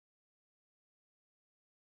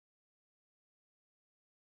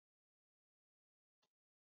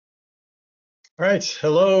All right,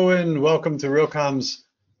 hello and welcome to Realcomm's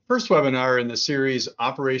first webinar in the series,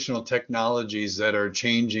 Operational Technologies that are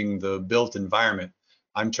Changing the Built Environment.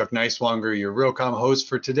 I'm Chuck Neiswanger, your Realcomm host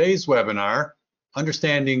for today's webinar,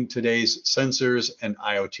 Understanding Today's Sensors and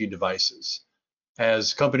IoT Devices.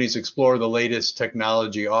 As companies explore the latest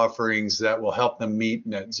technology offerings that will help them meet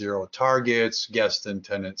net zero targets, guest and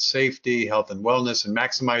tenant safety, health and wellness, and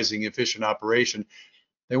maximizing efficient operation,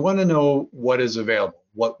 they want to know what is available,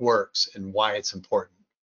 what works, and why it's important.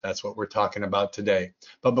 That's what we're talking about today.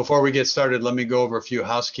 But before we get started, let me go over a few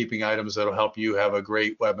housekeeping items that'll help you have a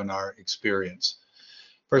great webinar experience.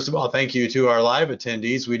 First of all, thank you to our live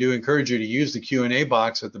attendees. We do encourage you to use the Q&A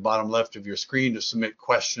box at the bottom left of your screen to submit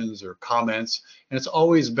questions or comments. And it's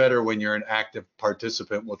always better when you're an active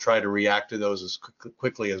participant. We'll try to react to those as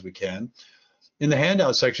quickly as we can. In the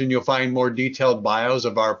handout section, you'll find more detailed bios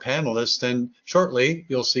of our panelists, and shortly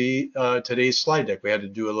you'll see today's slide deck. We had to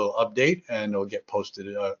do a little update and it'll get posted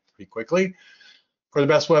pretty quickly. For the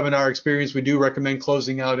best webinar experience, we do recommend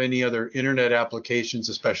closing out any other internet applications,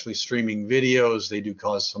 especially streaming videos. They do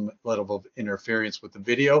cause some level of interference with the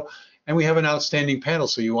video. And we have an outstanding panel,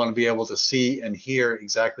 so you want to be able to see and hear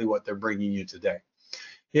exactly what they're bringing you today.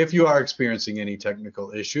 If you are experiencing any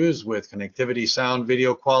technical issues with connectivity, sound,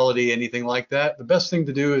 video quality, anything like that, the best thing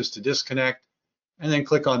to do is to disconnect and then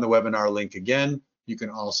click on the webinar link again. You can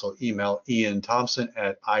also email Ian Thompson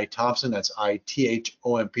at ithompson, that's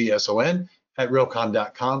ITHOMPSON, at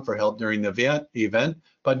realcomm.com for help during the event.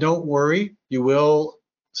 But don't worry, you will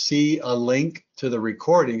see a link to the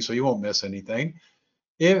recording so you won't miss anything.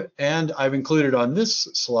 And I've included on this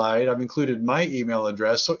slide, I've included my email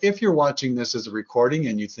address. So if you're watching this as a recording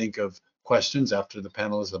and you think of questions after the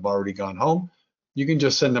panelists have already gone home, you can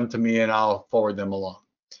just send them to me and I'll forward them along.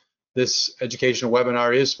 This educational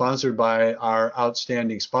webinar is sponsored by our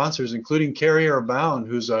outstanding sponsors, including Carrier Abound,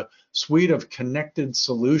 who's a suite of connected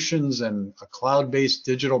solutions and a cloud-based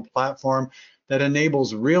digital platform that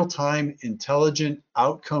enables real-time, intelligent,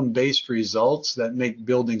 outcome-based results that make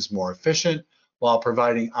buildings more efficient, while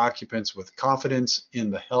providing occupants with confidence in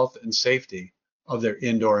the health and safety of their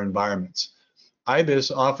indoor environments. IBIS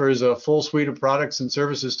offers a full suite of products and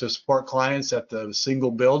services to support clients at the single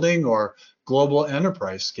building or global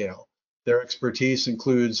enterprise scale. Their expertise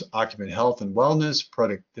includes occupant health and wellness,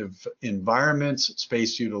 productive environments,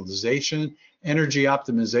 space utilization, energy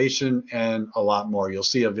optimization, and a lot more. You'll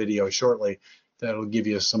see a video shortly that'll give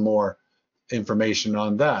you some more information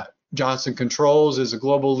on that. Johnson Controls is a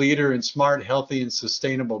global leader in smart, healthy, and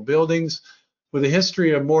sustainable buildings. With a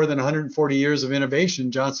history of more than 140 years of innovation,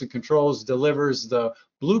 Johnson Controls delivers the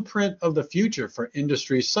blueprint of the future for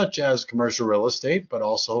industries such as commercial real estate, but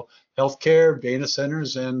also healthcare, data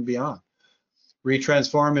centers, and beyond.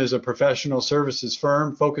 Retransform is a professional services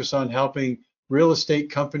firm focused on helping real estate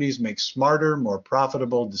companies make smarter, more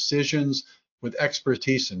profitable decisions with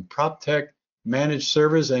expertise in prop tech, managed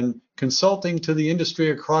service, and consulting to the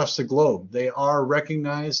industry across the globe. They are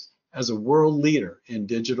recognized as a world leader in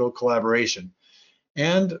digital collaboration.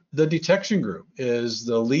 And the Detection Group is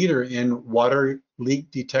the leader in water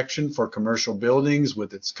leak detection for commercial buildings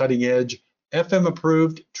with its cutting-edge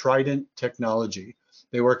FM-approved Trident technology.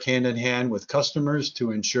 They work hand in hand with customers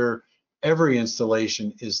to ensure every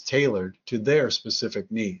installation is tailored to their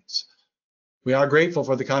specific needs. We are grateful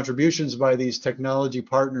for the contributions by these technology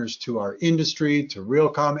partners to our industry, to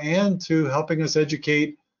Realcomm, and to helping us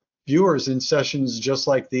educate viewers in sessions just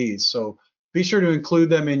like these. So be sure to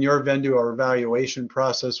include them in your vendor or evaluation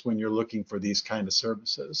process when you're looking for these kind of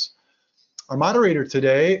services. Our moderator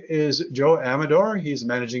today is Joe Amador. He's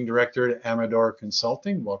Managing Director at Amador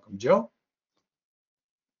Consulting. Welcome, Joe.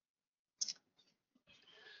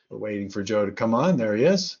 We're waiting for Joe to come on. There he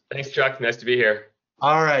is. Thanks, Chuck. Nice to be here.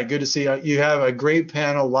 All right, good to see you. You have a great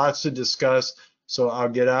panel, lots to discuss, so I'll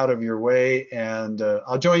get out of your way and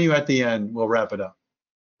I'll join you at the end. We'll wrap it up.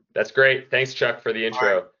 That's great. Thanks, Chuck, for the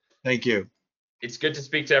intro. Right. Thank you. It's good to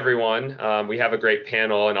speak to everyone. We have a great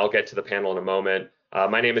panel, and I'll get to the panel in a moment.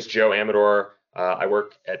 My name is Joe Amador. I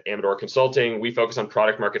work at Amador Consulting. We focus on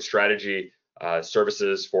product market strategy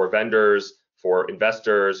services for vendors, for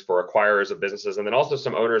investors, for acquirers of businesses, and then also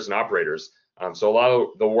some owners and operators. So a lot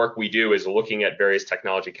of the work we do is looking at various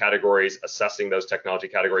technology categories, assessing those technology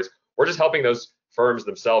categories, or just helping those firms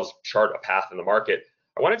themselves chart a path in the market.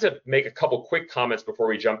 I wanted to make a couple quick comments before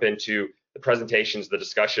we jump into the presentations, the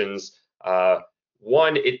discussions.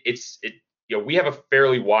 One, we have a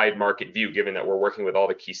fairly wide market view given that we're working with all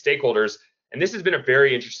the key stakeholders, and this has been a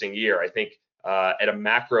very interesting year. I think at a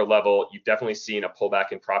macro level, you've definitely seen a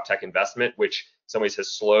pullback in prop tech investment, which in some ways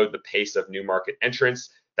has slowed the pace of new market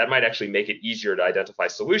entrants. That might actually make it easier to identify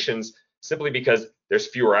solutions simply because there's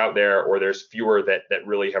fewer out there, or there's fewer that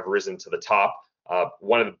really have risen to the top.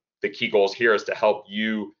 One of the key goals here is to help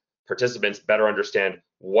you participants better understand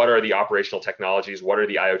what are the operational technologies, what are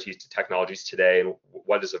the IoT technologies today, and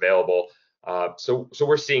what is available. So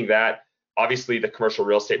we're seeing that. Obviously, the commercial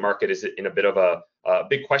real estate market is in a bit of a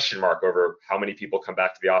big question mark over how many people come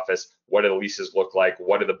back to the office, what do the leases look like,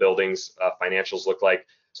 what do the buildings' financials look like.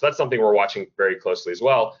 So that's something we're watching very closely as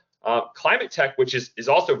well. Climate tech, which is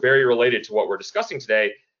also very related to what we're discussing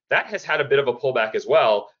today, that has had a bit of a pullback as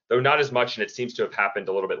well, though not as much, and it seems to have happened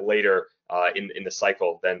a little bit later in the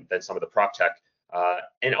cycle than some of the prop tech.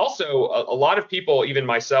 And also, a lot of people, even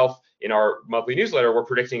myself, in our monthly newsletter, we're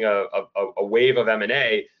predicting a wave of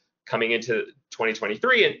M&A coming into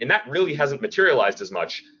 2023, and that really hasn't materialized as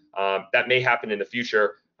much. That may happen in the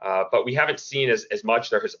future, but we haven't seen as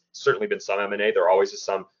much. There has certainly been some M&A. There always is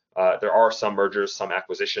some. There are some mergers, some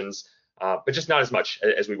acquisitions, but just not as much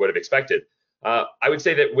as we would have expected. I would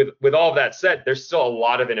say that with all of that said, there's still a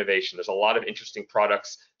lot of innovation. There's a lot of interesting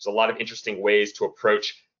products. There's a lot of interesting ways to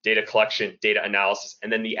approach data collection, data analysis,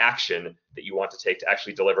 and then the action that you want to take to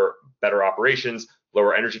actually deliver better operations,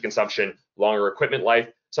 lower energy consumption, longer equipment life,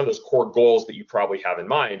 some of those core goals that you probably have in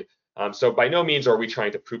mind. So by no means are we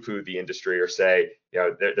trying to poo-poo the industry or say,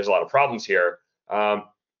 there's a lot of problems here.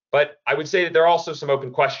 But I would say that there are also some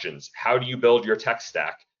open questions. How do you build your tech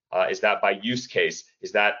stack? Is that by use case?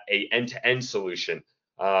 Is that a end-to-end solution?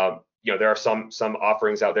 There are some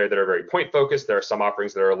offerings out there that are very point focused. There are some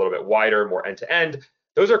offerings that are a little bit wider, more end-to-end.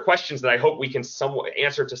 Those are questions that I hope we can somewhat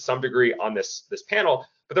answer to some degree on this panel,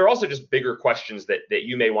 but there are also just bigger questions that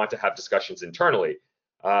you may want to have discussions internally.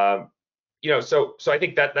 So I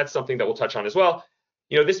think that's something that we'll touch on as well.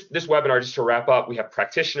 This webinar, just to wrap up, we have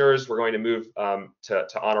practitioners. We're going to move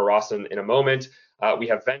to Anna Ross in a moment. We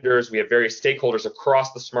have vendors. We have various stakeholders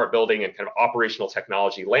across the smart building and kind of operational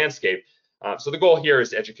technology landscape. So the goal here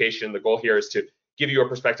is education. The goal here is to give you a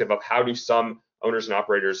perspective of how do some owners and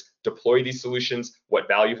operators deploy these solutions, what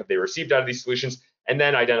value have they received out of these solutions, and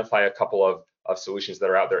then identify a couple of solutions that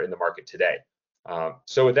are out there in the market today.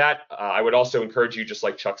 So with that, I would also encourage you, just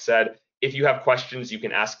like Chuck said, if you have questions, you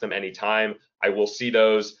can ask them anytime. I will see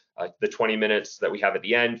those, the 20 minutes that we have at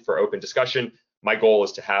the end for open discussion. My goal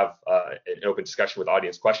is to have an open discussion with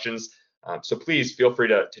audience questions. So please feel free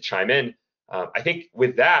to chime in. I think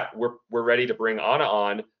with that, we're ready to bring Anna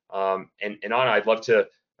on. And Anna, I'd love to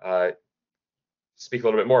speak a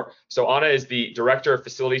little bit more. So Anna is the Director of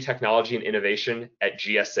Facility Technology and Innovation at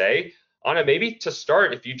GSA. Anna, maybe to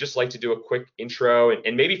start, if you'd just like to do a quick intro,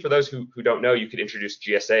 and maybe for those who don't know, you could introduce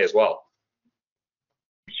GSA as well.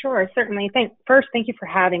 Sure, certainly. First, thank you for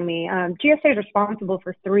having me. GSA is responsible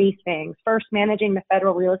for three things. First, managing the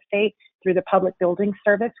federal real estate through the Public Building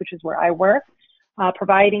Service, which is where I work,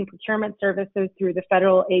 providing procurement services through the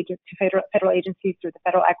federal agencies through the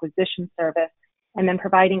Federal Acquisition Service, and then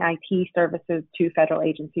providing IT services to federal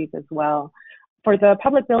agencies as well. For the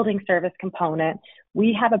Public Building Service component,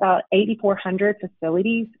 we have about 8,400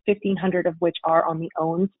 facilities, 1,500 of which are on the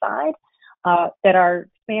owned side, that are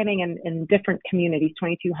spanning in different communities,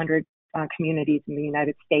 2,200 communities in the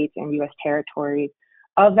United States and U.S. territories.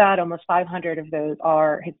 Of that, almost 500 of those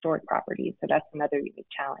are historic properties. So that's another unique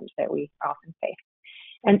challenge that we often face.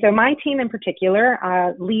 And so my team in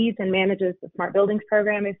particular leads and manages the Smart Buildings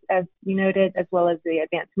program, as you noted, as well as the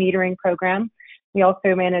Advanced Metering program. We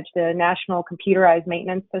also manage the National Computerized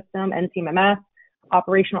Maintenance System, NCMMS,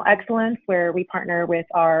 Operational Excellence, where we partner with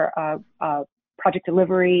our project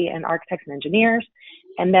delivery and architects and engineers,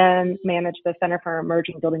 and then manage the Center for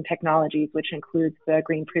Emerging Building Technologies, which includes the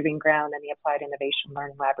Green Proving Ground and the Applied Innovation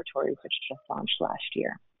Learning Laboratories, which just launched last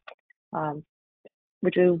year.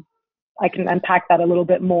 Which is, I can unpack that a little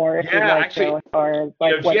bit more if you'd like to, as far as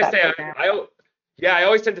like what GSA, that program. I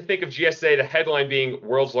always tend to think of GSA, the headline being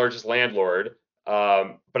world's largest landlord,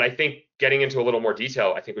 but I think getting into a little more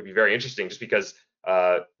detail, I think would be very interesting, just because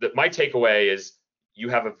my takeaway is you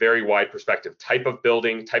have a very wide perspective, type of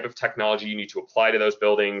building, type of technology you need to apply to those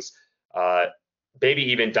buildings, maybe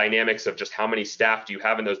even dynamics of just how many staff do you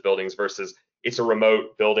have in those buildings versus it's a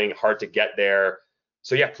remote building, hard to get there.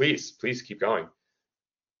 So yeah, please keep going.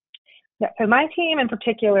 Yeah, so my team in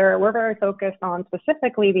particular, we're very focused on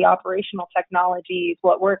specifically the operational technologies,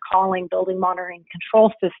 what we're calling building monitoring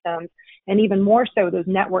control systems, and even more so those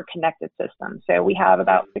network connected systems. So we have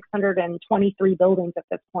about 623 buildings at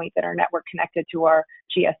this point that are network connected to our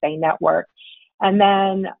GSA network. And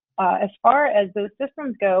then as far as those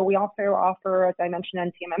systems go, we also offer, as I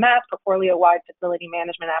mentioned, NCMMS, portfolio-wide facility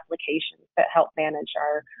management applications that help manage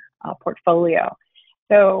our portfolio.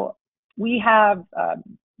 So we have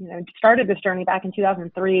started this journey back in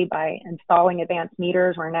 2003 by installing advanced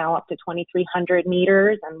meters. We're now up to 2,300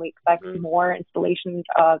 meters, and we expect more installations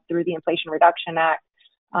through the Inflation Reduction Act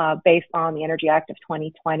based on the Energy Act of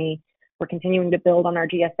 2020. We're continuing to build on our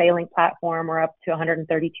GSA Link platform. We're up to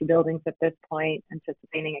 132 buildings at this point,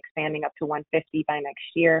 anticipating expanding up to 150 by next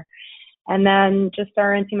year. And then just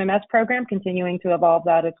our NCMMS program, continuing to evolve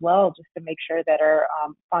that as well, just to make sure that our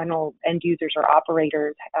final end users or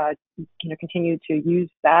operators, continue to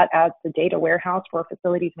use that as the data warehouse for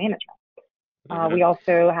facilities management. We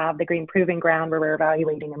also have the Green Proving Ground, where we're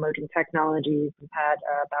evaluating emerging technologies. We've had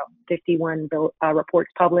about 51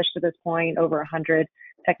 reports published to this point, over 100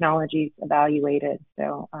 technologies evaluated.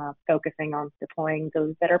 So focusing on deploying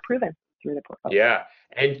those that are proven through the portfolio. Yeah,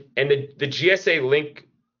 and the GSA Link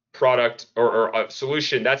product or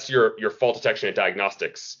solution, that's your fault detection and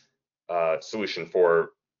diagnostics solution for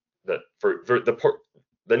the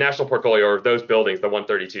national portfolio, or those buildings, the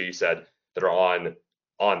 132 you said, that are on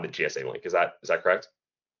the GSA Link. Is that correct?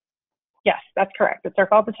 Yes, that's correct. It's our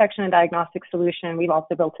fault detection and diagnostic solution. We've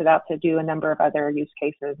also built it out to do a number of other use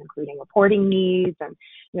cases, including reporting needs. And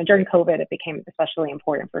during COVID, it became especially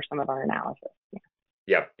important for some of our analysis.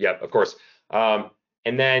 Yeah, of course. And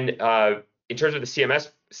then in terms of the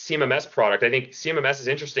CMMS product, I think CMMS is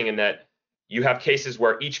interesting in that you have cases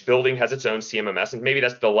where each building has its own CMMS, and maybe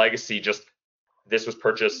that's the legacy, just this was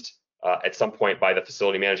purchased at some point by the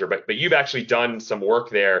facility manager, but you've actually done some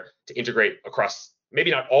work there to integrate across maybe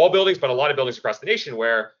not all buildings, but a lot of buildings across the nation,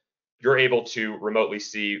 where you're able to remotely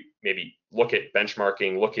see, maybe look at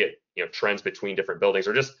benchmarking, look at trends between different buildings,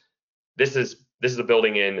 or just this is a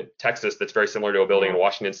building in Texas that's very similar to a building in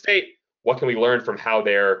Washington State. What can we learn from how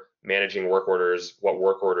they're managing work orders,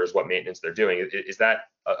 what maintenance they're doing? Is that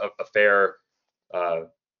a fair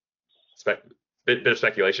bit of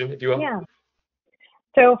speculation, if you will? Yeah.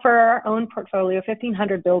 So for our own portfolio,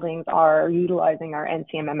 1,500 buildings are utilizing our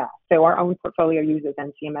NCMMS. So our own portfolio uses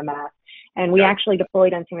NCMMS. And we actually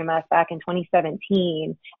deployed NCMMS back in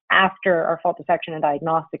 2017 after our fault detection and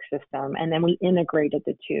diagnostic system. And then we integrated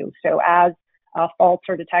the two. So as faults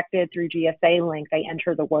are detected through GSA Link, they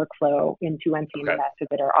enter the workflow into NCMMS so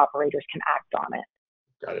that our operators can act on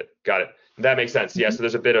it. Got it. That makes sense. Yeah, so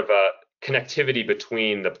there's a bit of a connectivity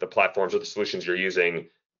between the platforms or the solutions you're using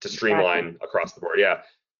to streamline across the board. Yeah,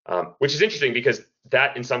 which is interesting, because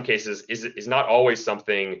that in some cases is not always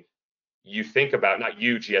something you think about, not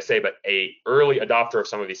you, GSA, but a early adopter of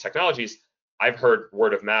some of these technologies. I've heard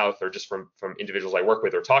word of mouth, or just from individuals I work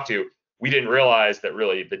with or talk to, we didn't realize that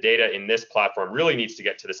really the data in this platform really needs to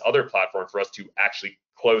get to this other platform for us to actually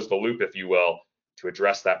close the loop, if you will, to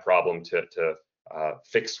address that problem, to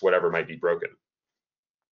fix whatever might be broken.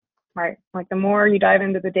 Right. Like the more you dive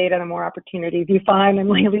into the data, the more opportunities you find, and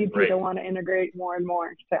leads you to want to integrate more and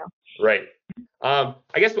more. So. Right. I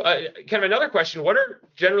guess kind of another question: what are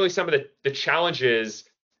generally some of the challenges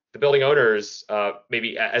the building owners,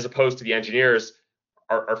 maybe as opposed to the engineers,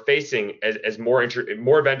 are facing as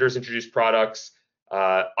more vendors introduce products?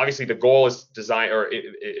 Obviously, the goal is design or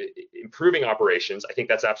improving operations. I think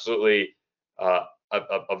that's absolutely a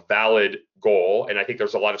valid goal, and I think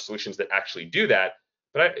there's a lot of solutions that actually do that.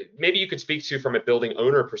 But maybe you could speak to, from a building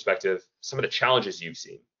owner perspective, some of the challenges you've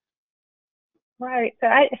seen. Right. So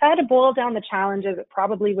if I had to boil down the challenges, it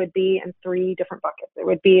probably would be in three different buckets. It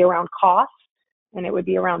would be around cost, and it would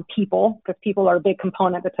be around people, because people are a big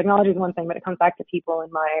component. The technology is one thing, but it comes back to people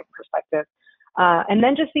in my perspective. And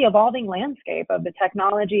then just the evolving landscape of the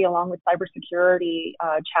technology, along with cybersecurity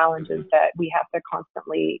challenges that we have to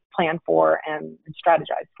constantly plan for and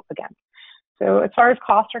strategize against. So as far as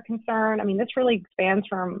costs are concerned, I mean, this really expands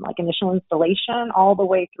from like initial installation all the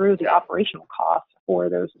way through the operational costs for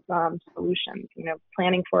those solutions,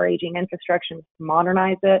 planning for aging infrastructure to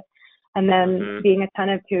modernize it, and then being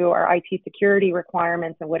attentive to our IT security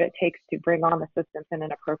requirements and what it takes to bring on the systems in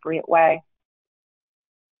an appropriate way.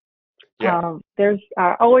 There's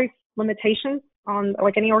always limitations on,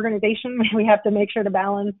 like any organization. We have to make sure to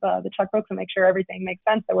balance the checkbooks and make sure everything makes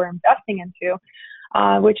sense that we're investing into.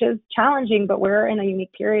 Which is challenging, but we're in a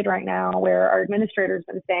unique period right now where our administrators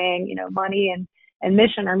have been saying, money and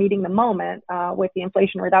mission are meeting the moment with the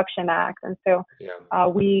Inflation Reduction Act. And so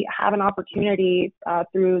we have an opportunity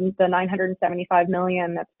through the $975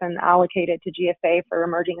 million that's been allocated to GSA for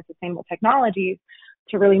emerging and sustainable technologies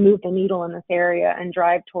to really move the needle in this area and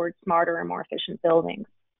drive towards smarter and more efficient buildings.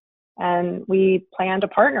 And we plan to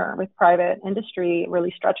partner with private industry,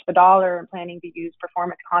 really stretch the dollar, and planning to use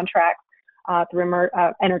performance contracts through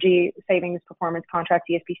energy savings performance contracts,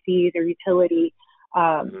 ESPCs, or utility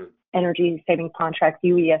energy savings contracts,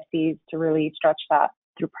 UESCs, to really stretch that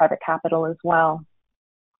through private capital as well.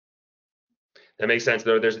 That makes sense.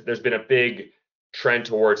 There's been a big trend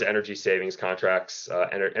towards energy savings contracts,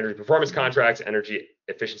 energy performance contracts, energy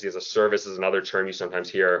efficiency as a service is another term you sometimes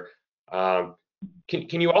hear.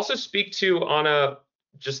 Can you also speak to, Anna,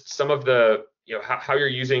 just some of the, how you're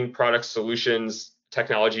using products, solutions,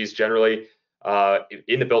 technologies generally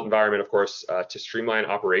in the built environment, of course, to streamline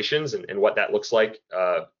operations and what that looks like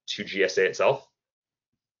to GSA itself?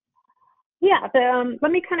 Yeah,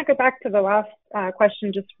 let me kind of go back to the last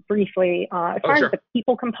question just briefly. As far as the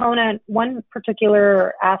people component, one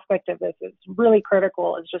particular aspect of this is really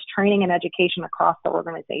critical is just training and education across the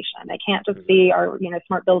organization. They can't just be our,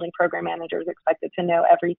 smart building program managers expected to know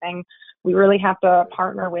everything. We really have to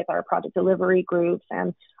partner with our project delivery groups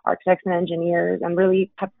and architects and engineers and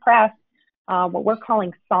really press what we're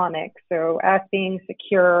calling sonic. So S being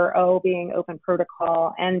secure, O being open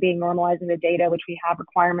protocol, N being normalizing the data, which we have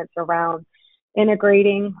requirements around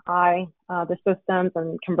integrating the systems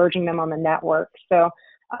and converging them on the network. So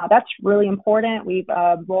that's really important. We've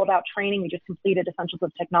rolled out training. We just completed Essentials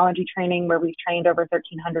of Technology training where we've trained over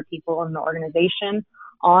 1,300 people in the organization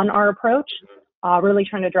on our approach, really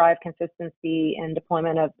trying to drive consistency and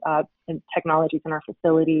deployment of technologies in our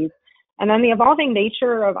facilities. And then the evolving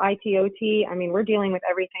nature of IoT, we're dealing with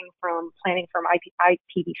everything from planning from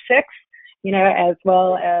IPv6, as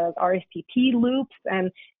well as RSPP loops.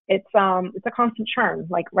 And it's a constant churn,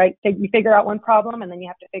 you figure out one problem and then you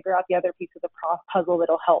have to figure out the other piece of the puzzle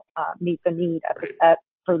that'll help meet the need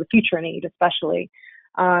for the future need, especially.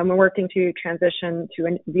 We're working to transition to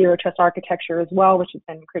a zero trust architecture as well, which has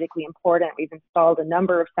been critically important. We've installed a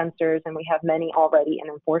number of sensors and we have many already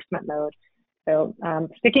in enforcement mode. So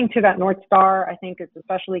sticking to that North Star, I think, is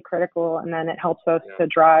especially critical, and then it helps us to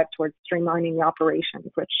drive towards streamlining the operations,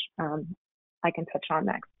 which I can touch on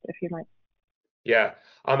next if you'd like. Yeah,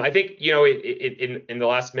 I think, in the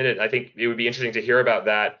last minute, I think it would be interesting to hear about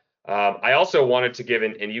that. I also wanted to give,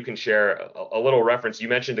 and you can share a little reference. You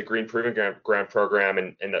mentioned the Green Proving Ground program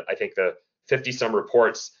and I think the 50-some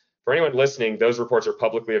reports. For anyone listening, those reports are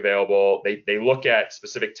publicly available. They look at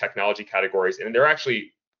specific technology categories, and they're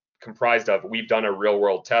actually comprised of, we've done a real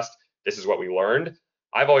world test, this is what we learned.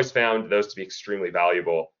 I've always found those to be extremely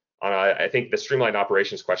valuable. I think the streamlined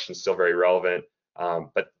operations question is still very relevant,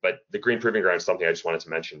 but the Green Proving Ground is something I just wanted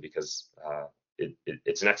to mention because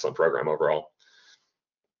it's an excellent program overall.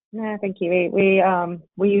 Yeah, thank you.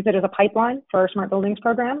 We use it as a pipeline for our smart buildings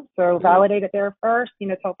program. So validate it there first.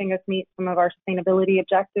 It's helping us meet some of our sustainability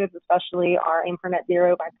objectives, especially our aim for net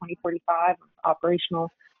zero by 2045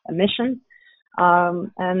 operational emissions.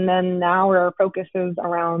 And then now our focus is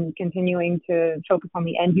around continuing to focus on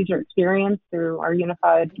the end user experience through our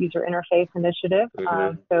unified user interface initiative.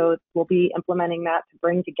 So we'll be implementing that to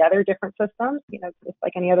bring together different systems. Just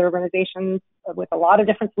like any other organizations with a lot of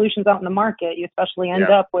different solutions out in the market, you especially end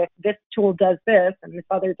up with this tool does this and this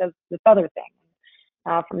other does this other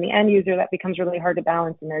thing. From the end user, that becomes really hard to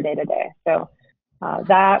balance in their day-to-day. So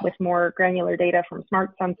that with more granular data from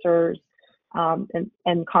smart sensors,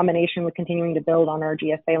 in combination with continuing to build on our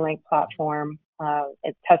GSA Link platform,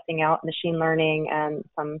 it's testing out machine learning and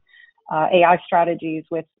some AI strategies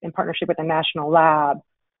in partnership with a national lab,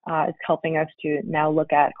 is helping us to now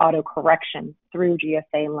look at auto correction through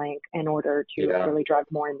GSA Link in order to really drive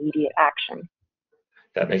more immediate action.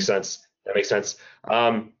 That makes sense.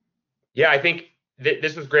 I think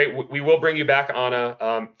this was great. We will bring you back,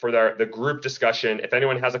 Anna, for the group discussion. If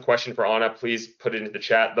anyone has a question for Anna, please put it into the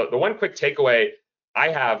chat. The one quick takeaway I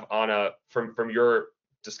have, Anna, from your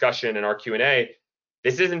discussion and our Q&A,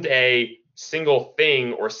 this isn't a single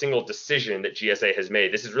thing or single decision that GSA has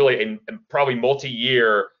made. This is really a probably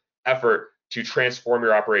multi-year effort to transform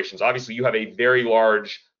your operations. Obviously, you have a very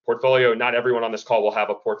large portfolio. Not everyone on this call will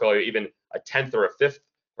have a portfolio even a 10th or a 5th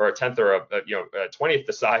or a 10th or a 20th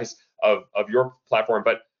the size of your platform.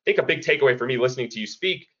 But I think a big takeaway for me listening to you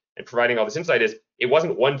speak and providing all this insight is it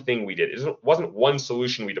wasn't one thing we did. It wasn't one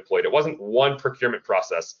solution we deployed. It wasn't one procurement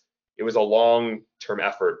process. It was a long-term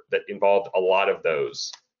effort that involved a lot of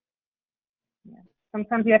those. Yeah.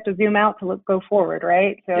 Sometimes you have to zoom out to go forward,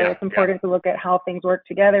 right? So it's important to look at how things work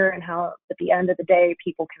together and how at the end of the day,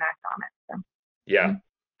 people can act on it. So. Yeah.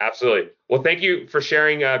 Absolutely. Well, thank you for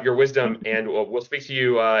sharing your wisdom, and we'll speak to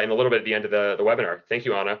you in a little bit at the end of the webinar. Thank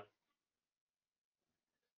you, Anna.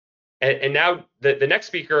 And now the next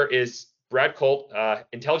speaker is Brad Colt,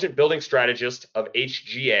 Intelligent Building Strategist of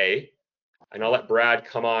HGA. And I'll let Brad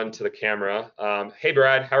come on to the camera. Hey,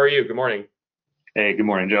 Brad, how are you? Good morning. Hey, good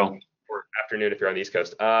morning, Joe. Or afternoon if you're on the East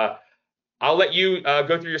Coast. I'll let you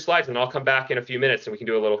go through your slides, and I'll come back in a few minutes, and we can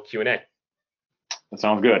do a little Q&A. That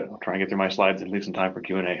sounds good. I'll try and get through my slides and leave some time for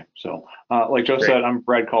Q&A. So like Joe said, I'm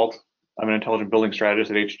Brad Colt. I'm an intelligent building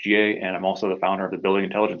strategist at HGA, and I'm also the founder of the Building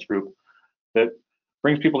Intelligence Group that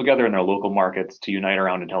brings people together in their local markets to unite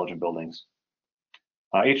around intelligent buildings.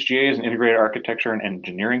 HGA is an integrated architecture and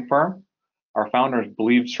engineering firm. Our founders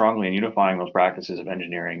believed strongly in unifying those practices of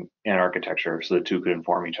engineering and architecture so the two could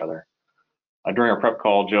inform each other. During our prep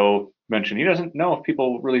call, Joe mentioned he doesn't know if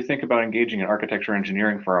people really think about engaging an architecture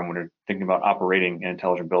engineering firm when they're thinking about operating an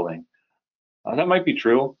intelligent building. That might be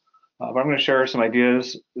true, but I'm going to share some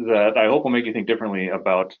ideas that I hope will make you think differently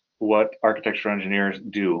about what architectural engineers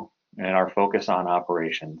do and our focus on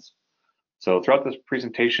operations. So throughout this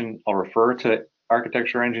presentation, I'll refer to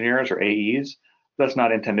architecture engineers or AEs. That's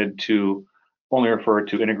not intended to only refer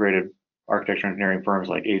to integrated architecture engineering firms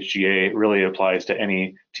like HGA. It really applies to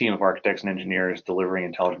any team of architects and engineers delivering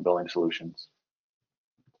intelligent building solutions.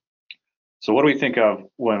 So what do we think of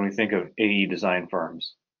when we think of AE design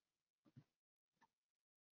firms?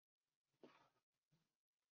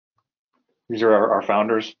 These are our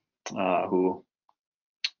founders who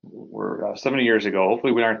were 70 years ago.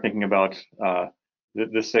 Hopefully we aren't thinking about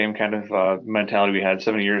the same kind of mentality we had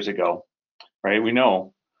 70 years ago, right? We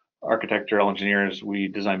know architectural engineers, we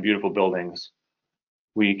design beautiful buildings.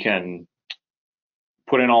 We can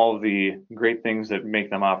put in all of the great things that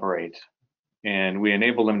make them operate, and we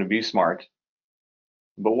enable them to be smart.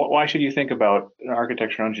 But why should you think about an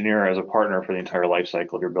architectural engineer as a partner for the entire life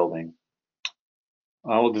cycle of your building?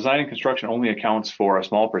 Well, design and construction only accounts for a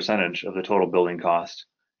small percentage of the total building cost,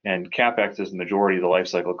 and CapEx is the majority of the life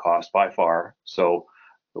cycle cost by far. So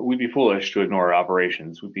we'd be foolish to ignore our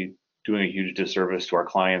operations. We'd be doing a huge disservice to our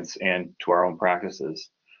clients and to our own practices.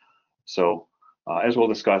 So as we'll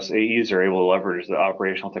discuss, AEs are able to leverage the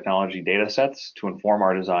operational technology data sets to inform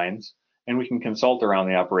our designs, and we can consult around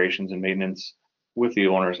the operations and maintenance with the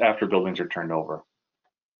owners after buildings are turned over.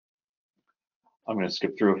 I'm going to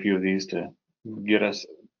skip through a few of these to get us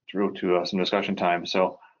through to some discussion time.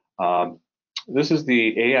 So this is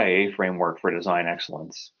the AIA framework for design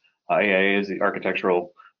excellence. AIA is the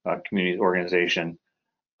Architectural Community Organization.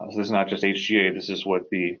 So this is not just HGA, this is what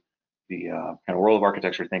the kind of world of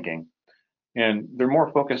architecture thinking. And they're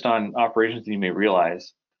more focused on operations than you may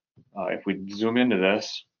realize. If we zoom into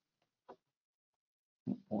this,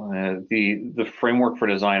 the framework for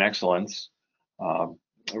design excellence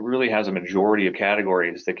really has a majority of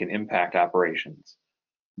categories that can impact operations.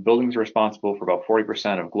 Buildings are responsible for about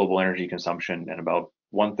 40% of global energy consumption and about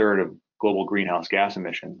 1/3 of global greenhouse gas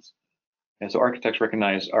emissions. And so architects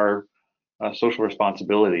recognize our social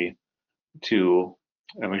responsibility to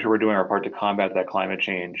make sure we're doing our part to combat that climate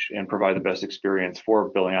change and provide the best experience for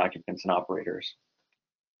building occupants and operators.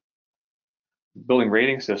 Building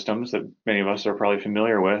rating systems that many of us are probably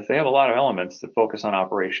familiar with, they have a lot of elements that focus on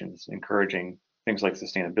operations, encouraging things like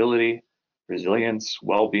sustainability, resilience,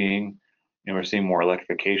 well-being, and we're seeing more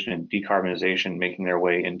electrification and decarbonization making their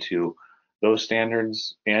way into those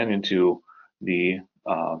standards and into the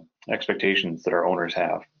expectations that our owners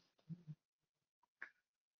have.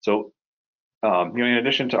 So, in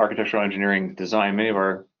addition to architectural engineering design, many of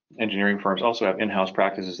our engineering firms also have in-house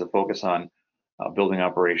practices that focus on building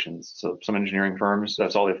operations. So some engineering firms,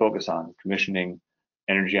 that's all they focus on: commissioning,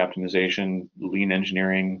 energy optimization, lean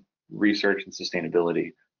engineering, research, and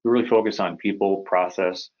sustainability. We really focus on people,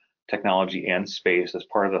 process, technology, and space as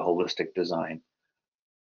part of the holistic design.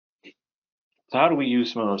 So how do we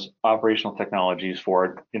use some of those operational technologies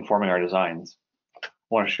for informing our designs? I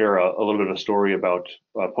want to share a little bit of a story about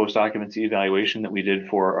post-occupancy evaluation that we did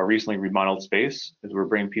for a recently remodeled space, as we're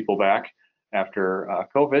bringing people back after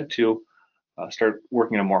COVID to start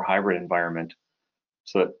working in a more hybrid environment.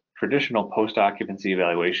 So that traditional post-occupancy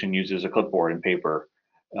evaluation uses a clipboard and paper.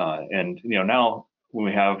 And now when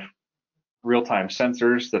we have real-time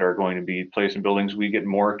sensors that are going to be placed in buildings, we get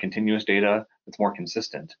more continuous data that's more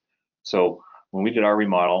consistent. So when we did our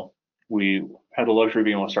remodel, we had the luxury of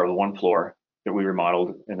being able to start with one floor that we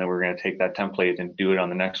remodeled, and then we're going to take that template and do it on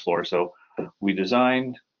the next floor. So we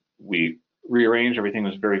designed, we rearranged, everything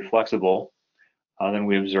was very flexible. Then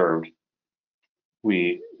we observed.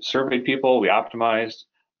 We surveyed people, we optimized,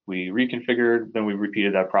 we reconfigured, then we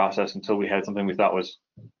repeated that process until we had something we thought was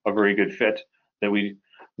a very good fit that we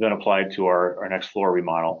then applied to our next floor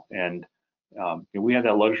remodel. And we had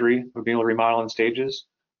that luxury of being able to remodel in stages.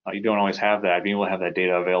 You don't always have that. Being able to have that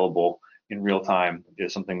data available in real time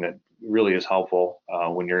is something that really is helpful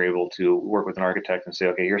when you're able to work with an architect and say,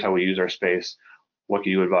 okay, here's how we use our space. What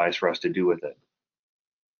can you advise for us to do with it?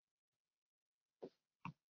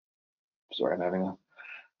 Sorry, I'm having a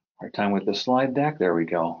hard time with this slide deck. There we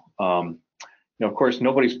go. Of course,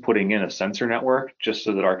 nobody's putting in a sensor network just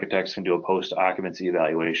so that architects can do a post-occupancy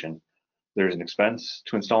evaluation. there's an expense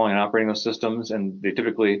to installing and operating those systems, and they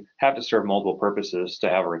typically have to serve multiple purposes to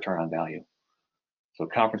have a return on value. So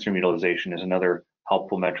conference room utilization is another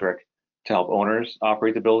helpful metric to help owners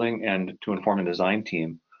operate the building and to inform the design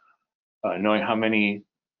team. Knowing how many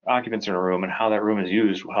occupants are in a room and how that room is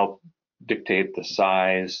used will help dictate the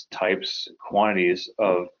size, types, quantities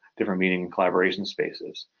of different meeting and collaboration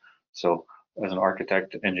spaces. So as an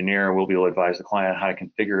architect engineer, we'll be able to advise the client how to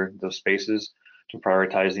configure those spaces to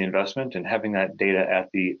prioritize the investment, and having that data at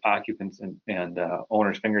the occupants and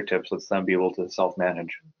owners' fingertips lets them be able to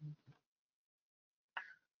self-manage.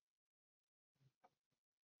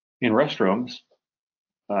 In restrooms,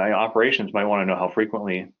 operations might want to know how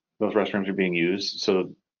frequently those restrooms are being used.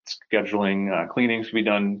 So scheduling cleanings can be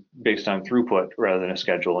done based on throughput rather than a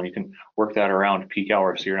schedule, and you can work that around peak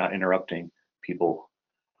hours so you're not interrupting people.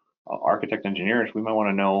 Architect engineers, we might want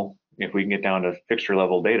to know, if we can get down to fixture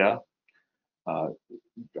level data,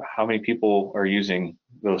 how many people are using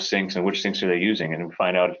those sinks and which sinks are they using, and we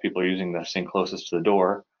find out if people are using the sink closest to the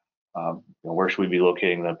door, where should we be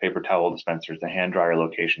locating the paper towel dispensers, the hand dryer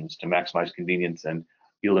locations to maximize convenience and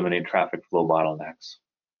eliminate traffic flow bottlenecks.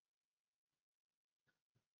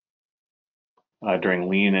 During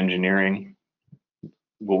lean engineering,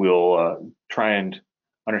 we'll try and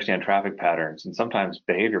understand traffic patterns and sometimes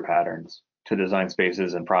behavior patterns to design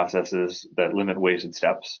spaces and processes that limit wasted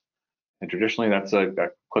steps. And traditionally, that's a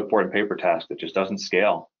clipboard and paper task that just doesn't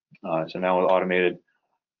scale. So now with automated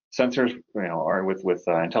sensors, or with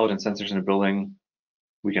intelligent sensors in a building,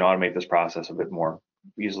 we can automate this process a bit more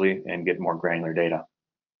easily and get more granular data.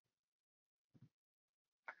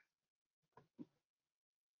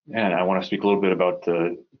 And I want to speak a little bit about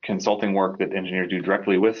the consulting work that engineers do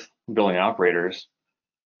directly with building operators,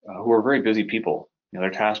 who are very busy people.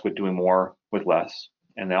 They're tasked with doing more with less,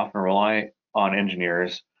 and they often rely on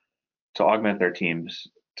engineers to augment their teams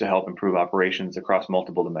to help improve operations across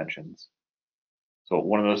multiple dimensions. So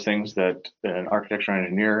one of those things that an architectural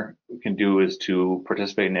engineer can do is to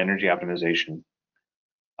participate in energy optimization.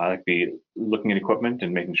 I like to be looking at equipment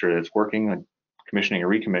and making sure that it's working, like commissioning or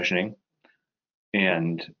recommissioning,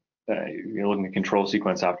 and you're looking at control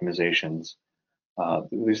sequence optimizations.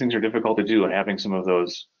 These things are difficult to do, and having some of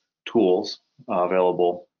those tools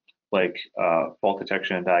available, like fault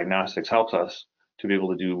detection and diagnostics, helps us to be able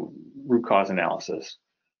to do root cause analysis.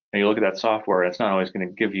 And you look at that software, it's not always going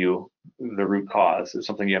to give you the root cause. It's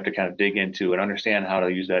something you have to kind of dig into and understand how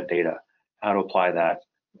to use that data, how to apply that,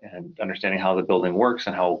 and understanding how the building works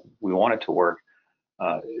and how we want it to work.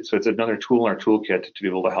 So it's another tool in our toolkit to be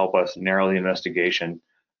able to help us narrow the investigation,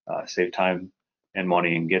 save time and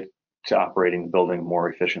money, and get to operating the building more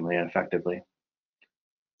efficiently and effectively.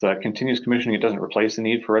 So that continuous commissioning, it doesn't replace the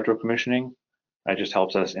need for retro commissioning. It just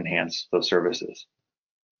helps us enhance those services.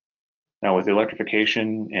 Now, with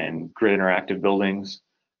electrification and grid interactive buildings,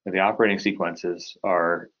 the operating sequences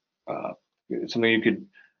are something you could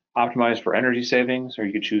optimize for energy savings, or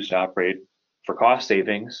you could choose to operate for cost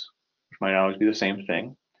savings, which might not always be the same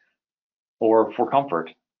thing, or for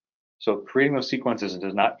comfort. So creating those sequences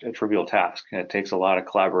is not a trivial task, and it takes a lot of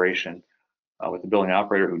collaboration with the building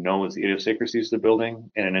operator who knows the idiosyncrasies of the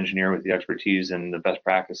building, and an engineer with the expertise and the best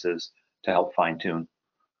practices to help fine tune.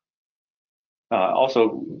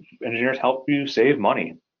 Also, engineers help you save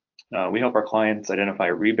money. We help our clients identify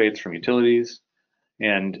rebates from utilities.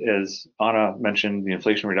 And as Anna mentioned, the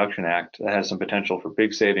Inflation Reduction Act has some potential for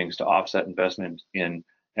big savings to offset investment in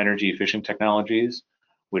energy efficient technologies,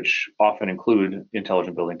 which often include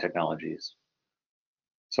intelligent building technologies.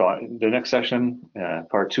 So the next session,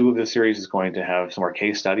 part 2 of this series, is going to have some more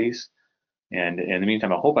case studies. And in the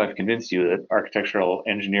meantime, I hope I've convinced you that architectural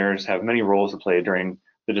engineers have many roles to play during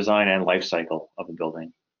the design and life cycle of a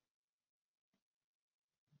building.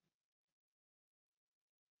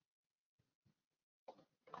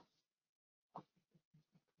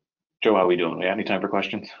 Joe, how are we doing? We have any time for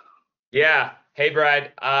questions? Yeah. Hey,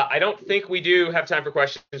 Brad. I don't think we do have time for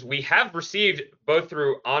questions. We have received, both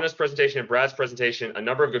through Anna's presentation and Brad's presentation, a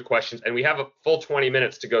number of good questions, and we have a full 20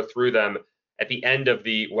 minutes to go through them at the end of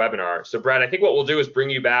the webinar. So, Brad, I think what we'll do is bring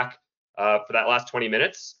you back for that last 20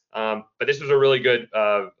 minutes. But this was a really good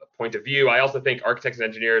point of view. I also think architects and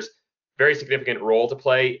engineers, very significant role to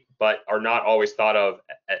play, but are not always thought of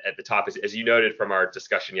at the top, as you noted from our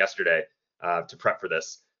discussion yesterday to prep for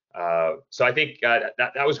this. So I think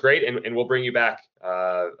that was great, and we'll bring you back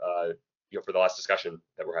for the last discussion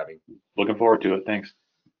that we're having. Looking forward to it. Thanks.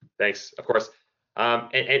 Thanks, of course.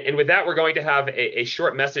 And with that, we're going to have a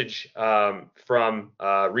short message from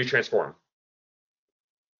Retransform.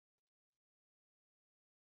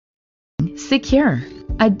 Secure,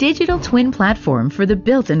 a digital twin platform for the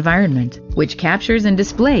built environment, which captures and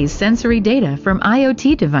displays sensory data from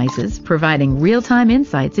IoT devices, providing real-time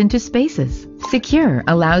insights into spaces. Secure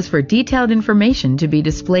allows for detailed information to be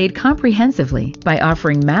displayed comprehensively by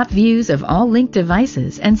offering map views of all linked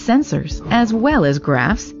devices and sensors, as well as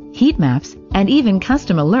graphs, heat maps, and even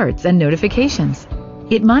custom alerts and notifications.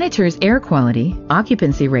 It monitors air quality,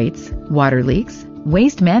 occupancy rates, water leaks,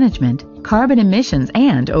 waste management, carbon emissions,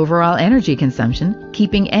 and overall energy consumption,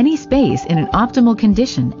 keeping any space in an optimal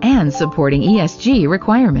condition and supporting ESG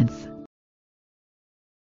requirements.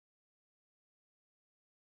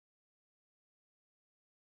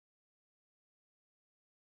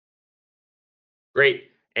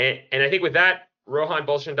 Great. And I think with that, Rohan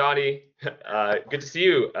Balchandani, good to see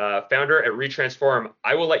you, founder at Retransform.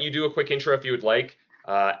 I will let you do a quick intro if you would like,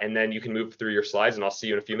 and then you can move through your slides, and I'll see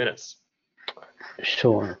you in a few minutes.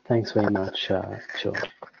 Sure. Thanks very much, Joe.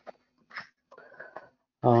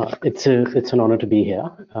 It's an honor to be here.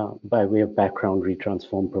 By way of background,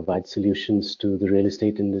 Retransform provides solutions to the real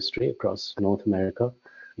estate industry across North America,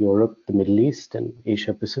 Europe, the Middle East, and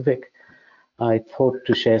Asia Pacific. I thought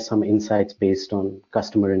to share some insights based on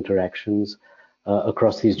customer interactions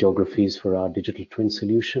across these geographies for our digital twin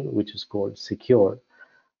solution, which is called Secure.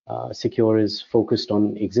 Secure is focused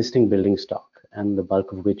on existing building stock, and the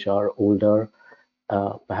bulk of which are older,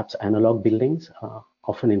 perhaps analog buildings,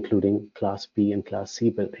 often including Class B and Class C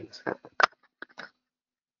buildings.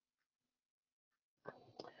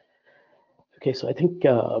 Okay, so I think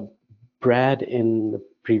Brad in the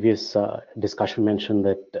previous discussion mentioned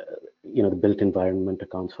that the built environment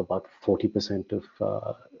accounts for about 40%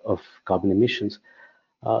 of carbon emissions.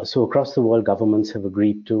 So across the world, governments have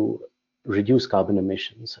agreed to reduce carbon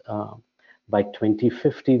emissions. By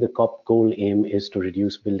 2050, the COP goal aim is to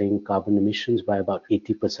reduce building carbon emissions by about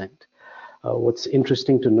 80%. What's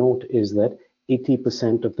interesting to note is that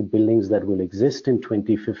 80% of the buildings that will exist in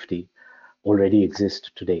 2050 already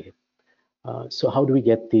exist today. So how do we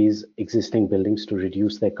get these existing buildings to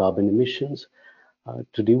reduce their carbon emissions?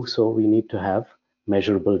 To do so, we need to have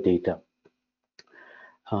measurable data.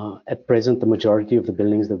 At present, the majority of the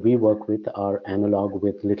buildings that we work with are analog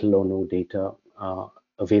with little or no data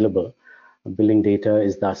available. Building data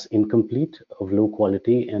is thus incomplete, of low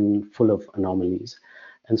quality, and full of anomalies.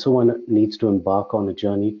 And so one needs to embark on a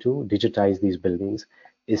journey to digitize these buildings.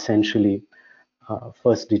 Essentially,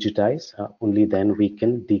 first digitize, only then we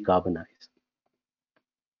can decarbonize.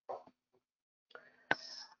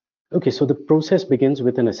 Okay, so the process begins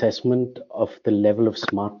with an assessment of the level of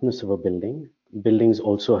smartness of a building. Buildings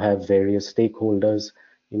also have various stakeholders,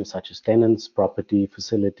 such as tenants, property,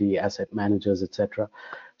 facility, asset managers, etc.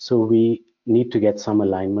 So we need to get some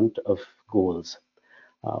alignment of goals.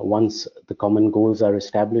 Once the common goals are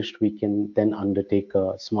established, we can then undertake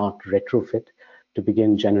a smart retrofit to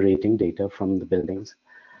begin generating data from the buildings.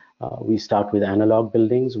 We start with analog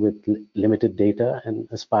buildings with limited data and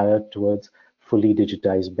aspire towards fully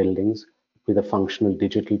digitized buildings with a functional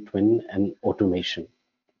digital twin and automation.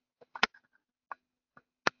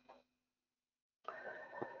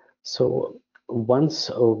 So once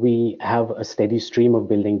we have a steady stream of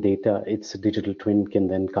building data, its digital twin can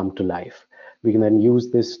then come to life. We can then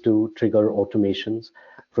use this to trigger automations.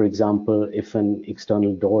 For example, if an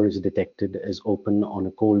external door is detected as open on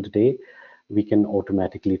a cold day, we can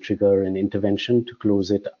automatically trigger an intervention to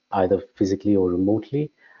close it either physically or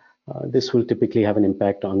remotely. This will typically have an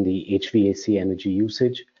impact on the HVAC energy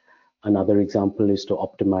usage. Another example is to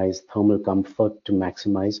optimize thermal comfort to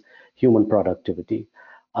maximize human productivity.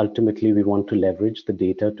 Ultimately, we want to leverage the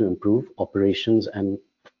data to improve operations and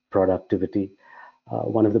productivity.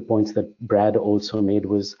 One of the points that Brad also made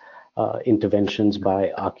was interventions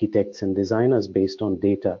by architects and designers based on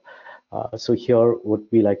data. So here, what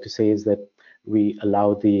we like to say is that we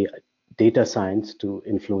allow the data science to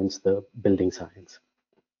influence the building science.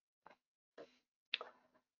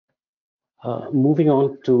 Moving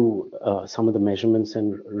on to some of the measurements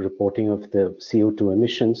and reporting of the CO2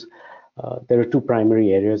 emissions, there are two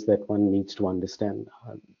primary areas that one needs to understand.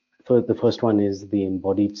 The first one is the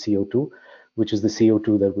embodied CO2, which is the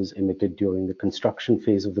CO2 that was emitted during the construction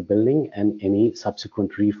phase of the building and any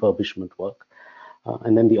subsequent refurbishment work.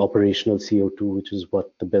 And then the operational CO2, which is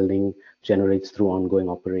what the building generates through ongoing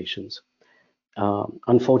operations.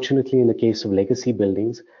 Unfortunately, in the case of legacy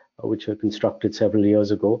buildings, which were constructed several years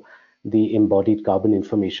ago, the embodied carbon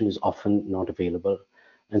information is often not available.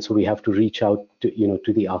 And so we have to reach out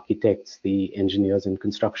to the architects, the engineers, and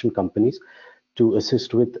construction companies to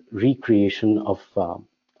assist with recreation of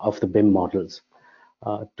the BIM models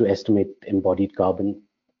to estimate embodied carbon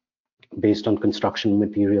based on construction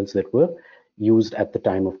materials that were used at the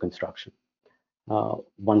time of construction.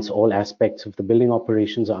 Once all aspects of the building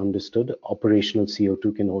operations are understood, operational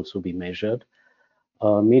CO2 can also be measured.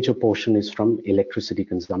 A major portion is from electricity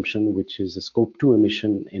consumption, which is a scope 2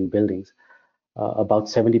 emission in buildings. About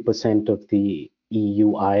 70% of the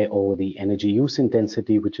EUI, or the energy use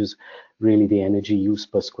intensity, which is really the energy use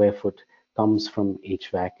per square foot, comes from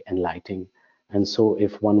HVAC and lighting. And so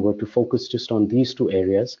if one were to focus just on these two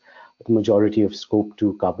areas, the majority of scope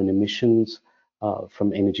 2 carbon emissions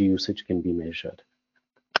from energy usage can be measured.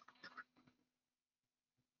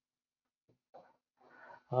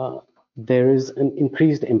 There is an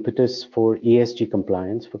increased impetus for ESG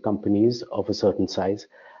compliance for companies of a certain size.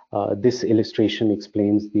 This illustration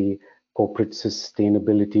explains the Corporate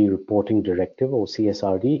Sustainability Reporting Directive, or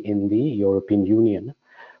CSRD, in the European Union,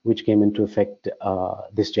 which came into effect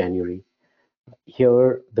this January.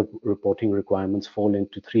 Here, the reporting requirements fall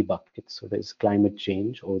into three buckets. So there's climate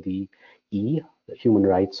change, or the E, human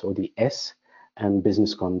rights, or the S, and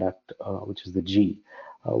business conduct, which is the G.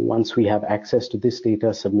 Once we have access to this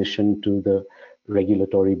data, submission to the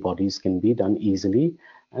regulatory bodies can be done easily,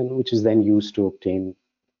 and which is then used to obtain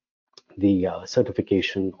the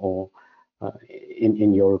certification, or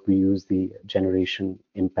in Europe, we use the Generation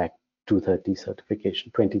Impact 2030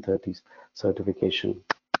 certification.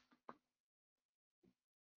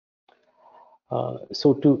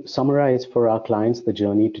 So to summarize for our clients, the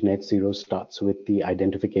journey to net zero starts with the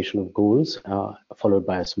identification of goals, followed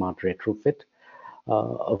by a smart retrofit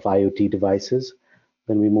of IoT devices.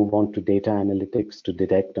 Then we move on to data analytics to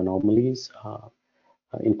detect anomalies,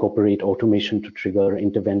 incorporate automation to trigger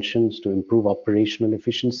interventions to improve operational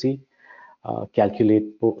efficiency,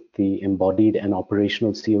 calculate both the embodied and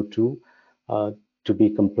operational CO2 to be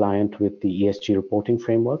compliant with the ESG reporting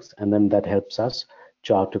frameworks, and then that helps us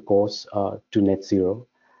chart a course to net zero.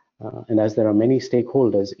 And as there are many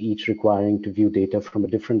stakeholders, each requiring to view data from a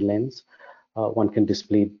different lens, one can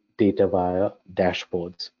display data via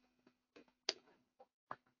dashboards.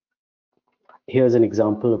 Here's an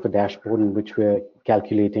example of a dashboard in which we're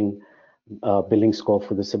calculating billing score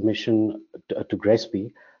for the submission to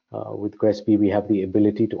GRESB. With GRESB, we have the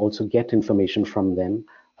ability to also get information from them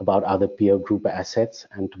about other peer group assets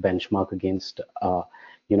and to benchmark against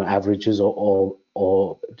averages or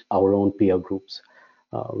our own peer groups.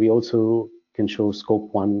 We also can show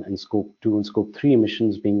scope 1 and scope 2 and scope 3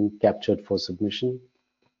 emissions being captured for submission.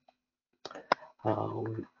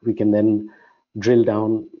 We can then drill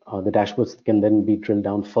down, the dashboards can then be drilled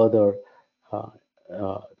down further,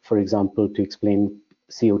 for example, to explain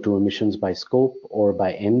CO2 emissions by scope or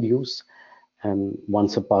by end use. And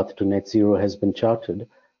once a path to net zero has been charted,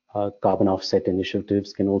 carbon offset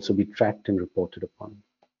initiatives can also be tracked and reported upon.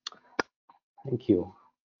 Thank you.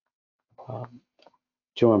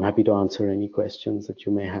 Joe, I'm happy to answer any questions that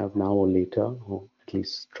you may have now or later, or at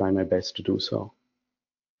least try my best to do so.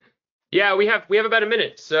 Yeah, we have about a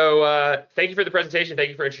minute. So thank you for the presentation. Thank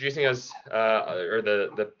you for introducing us or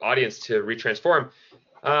the audience to Retransform.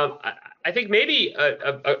 I think maybe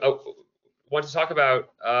want to talk about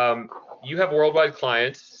you have worldwide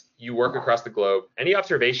clients. You work across the globe. Any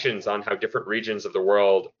observations on how different regions of the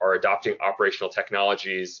world are adopting operational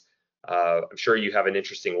technologies? I'm sure you have an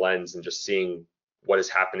interesting lens in just seeing what is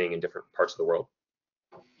happening in different parts of the world.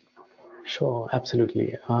 Sure,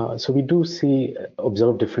 absolutely. So we do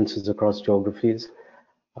observe differences across geographies.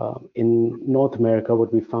 In North America,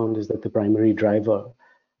 what we found is that the primary driver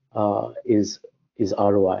is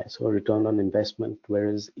ROI, so return on investment,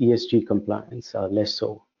 whereas ESG compliance are less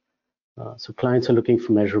so. So clients are looking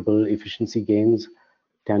for measurable efficiency gains,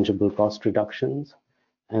 tangible cost reductions,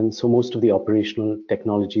 and so most of the operational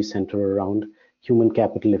technology center around human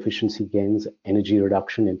capital efficiency gains, energy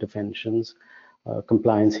reduction interventions.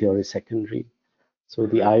 Compliance here is secondary. So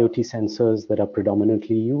the IoT sensors that are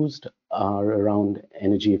predominantly used are around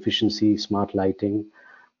energy efficiency, smart lighting,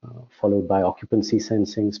 followed by occupancy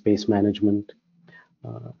sensing, space management.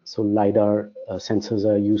 So LiDAR sensors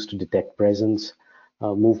are used to detect presence,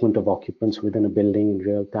 movement of occupants within a building in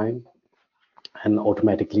real time, and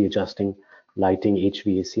automatically adjusting lighting,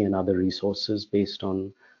 HVAC, and other resources based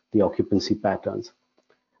on the occupancy patterns.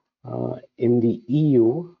 In the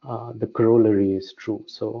EU, the corollary is true.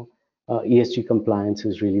 So ESG compliance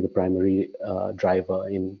is really the primary driver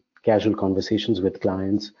in casual conversations with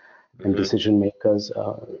clients and decision makers.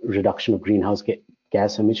 Reduction of greenhouse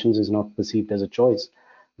gas emissions is not perceived as a choice,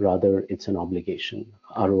 rather it's an obligation.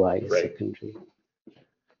 ROI is secondary.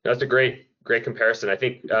 That's a great comparison. I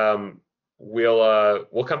think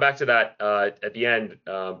we'll come back to that at the end,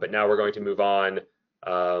 but now we're going to move on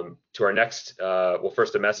to our next, well,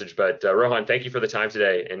 first a message, but Rohan, thank you for the time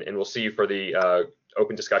today, and we'll see you for the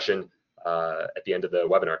open discussion at the end of the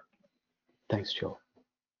webinar. Thanks, Joe.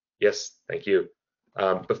 Yes, thank you.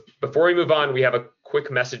 Before we move on, we have a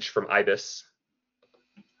quick message from IBIS.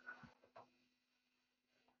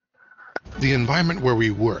 The environment where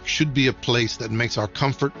we work should be a place that makes our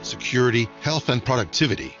comfort, security, health, and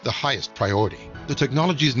productivity the highest priority. The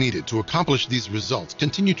technologies needed to accomplish these results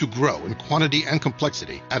continue to grow in quantity and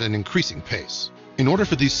complexity at an increasing pace. In order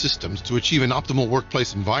for these systems to achieve an optimal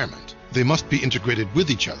workplace environment, they must be integrated with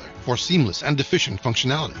each other for seamless and efficient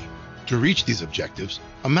functionality. To reach these objectives,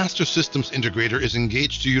 a master systems integrator is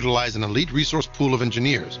engaged to utilize an elite resource pool of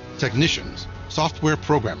engineers, technicians, software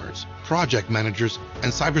programmers, project managers,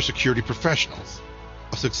 and cybersecurity professionals.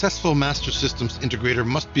 A successful master systems integrator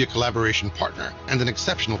must be a collaboration partner and an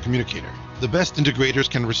exceptional communicator. The best integrators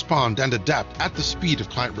can respond and adapt at the speed of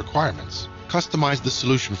client requirements, customize the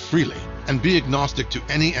solution freely, and be agnostic to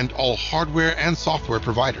any and all hardware and software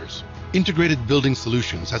providers. Integrated Building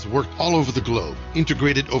Solutions has worked all over the globe,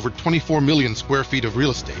 integrated over 24 million square feet of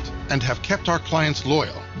real estate, and have kept our clients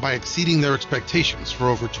loyal by exceeding their expectations for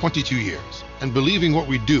over 22 years, and believing what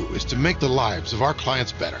we do is to make the lives of our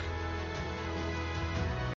clients better.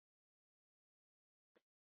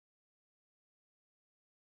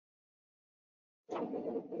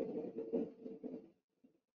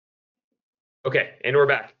 Okay, and we're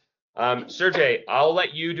back. Sergey, I'll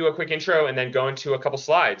let you do a quick intro and then go into a couple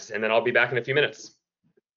slides, and then I'll be back in a few minutes.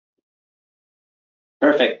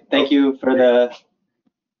 Perfect. Thank you for the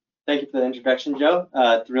introduction,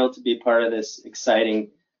 Joe. Thrilled to be part of this exciting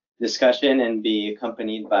discussion and be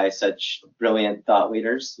accompanied by such brilliant thought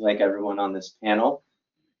leaders like everyone on this panel.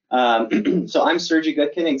 So I'm Sergey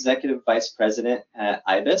Gutkin, Executive Vice President at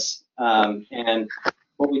IBIS. And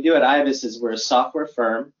what we do at IBIS is we're a software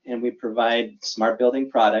firm, and we provide smart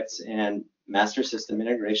building products and master system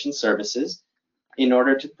integration services in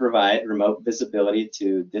order to provide remote visibility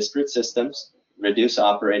to disparate systems, reduce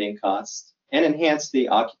operating costs, and enhance the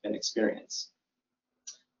occupant experience.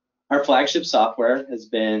 Our flagship software has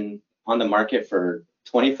been on the market for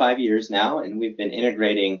 25 years now, and we've been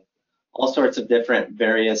integrating all sorts of different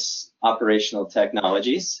various operational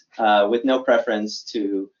technologies with no preference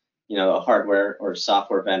to a hardware or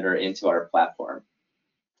software vendor into our platform.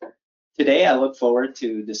 Today, I look forward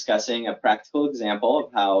to discussing a practical example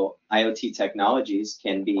of how IoT technologies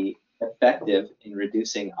can be effective in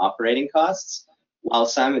reducing operating costs while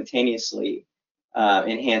simultaneously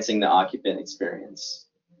enhancing the occupant experience.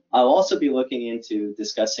 I'll also be looking into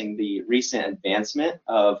discussing the recent advancement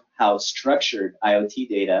of how structured IoT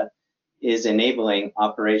data is enabling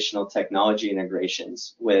operational technology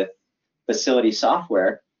integrations with facility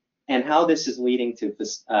software, and how this is leading to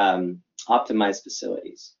optimized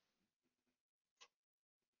facilities.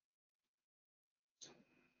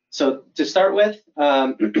 So to start with,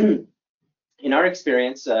 in our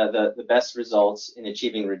experience, the best results in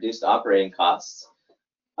achieving reduced operating costs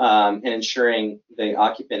and ensuring the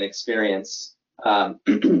occupant experience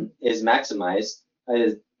is maximized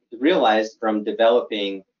is realized from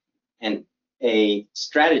developing a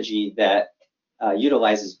strategy that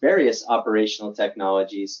utilizes various operational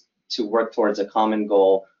technologies to work towards a common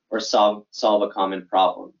goal or solve a common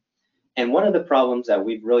problem. And one of the problems that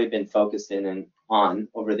we've really been focused on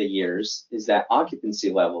over the years is that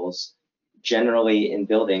occupancy levels generally in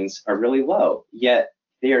buildings are really low, yet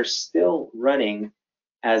they are still running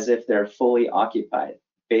as if they're fully occupied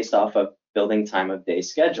based off of building time of day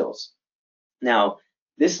schedules. Now,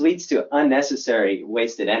 this leads to unnecessary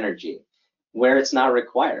wasted energy where it's not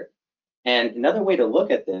required. And another way to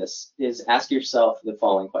look at this is ask yourself the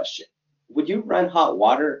following question. Would you run hot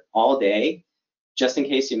water all day just in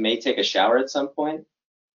case you may take a shower at some point?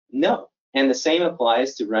 No. And the same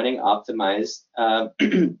applies to running optimized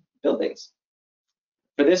buildings.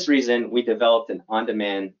 For this reason, we developed an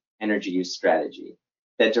on-demand energy use strategy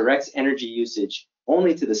that directs energy usage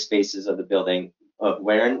only to the spaces of the building of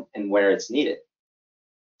where it's needed.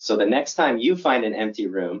 So the next time you find an empty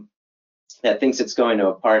room that thinks it's going to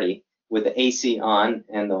a party with the AC on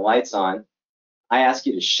and the lights on, I ask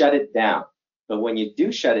you to shut it down. But when you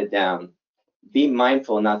do shut it down, be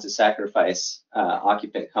mindful not to sacrifice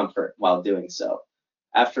occupant comfort while doing so.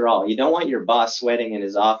 After all, you don't want your boss sweating in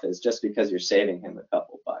his office just because you're saving him a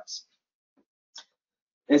couple bucks.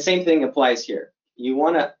 And the same thing applies here. You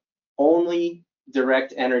want to only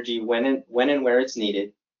direct energy when and where it's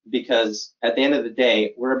needed, because at the end of the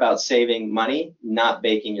day, we're about saving money, not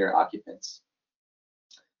baking your occupants.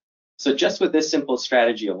 So just with this simple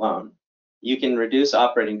strategy alone, you can reduce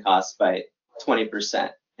operating costs by 20%.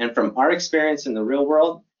 And from our experience in the real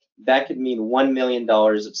world, that could mean $1 million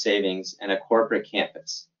of savings in a corporate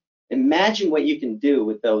campus. Imagine what you can do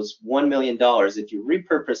with those $1 million if you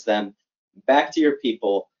repurpose them back to your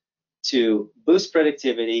people to boost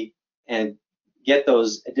productivity and get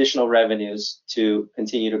those additional revenues to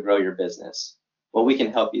continue to grow your business. Well, we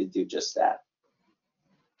can help you do just that.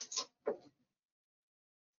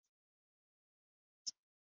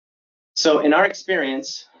 So in our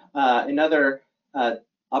experience, another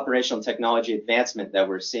operational technology advancement that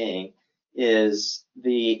we're seeing is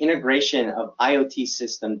the integration of IoT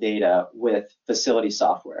system data with facility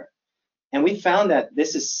software. And we found that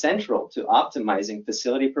this is central to optimizing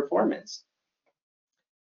facility performance.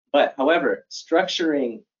 But however,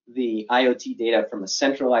 structuring the IoT data from a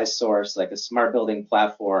centralized source like a smart building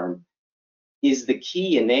platform is the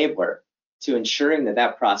key enabler to ensuring that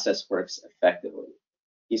that process works effectively.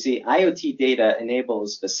 You see, IoT data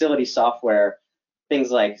enables facility software,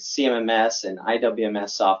 things like CMMS and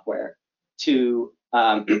IWMS software, to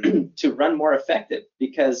run more effective,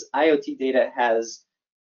 because IoT data has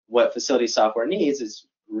what facility software needs is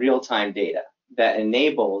real-time data that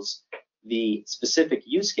enables the specific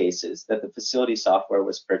use cases that the facility software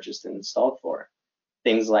was purchased and installed for.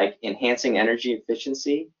 Things like enhancing energy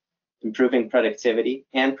efficiency, improving productivity,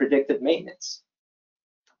 and predictive maintenance.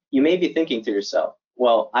 You may be thinking to yourself,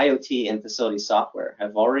 well, IoT and facility software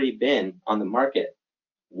have already been on the market.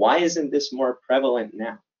 Why isn't this more prevalent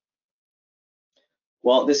now?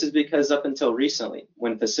 Well, this is because up until recently,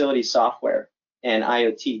 when facility software and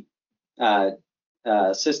IoT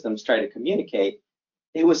systems try to communicate,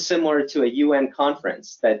 it was similar to a UN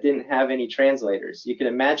conference that didn't have any translators. You can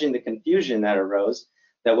imagine the confusion that arose,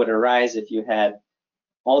 that would arise if you had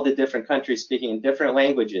all the different countries speaking in different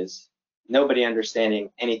languages, nobody understanding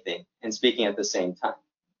anything and speaking at the same time.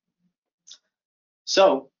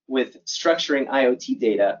 So with structuring IoT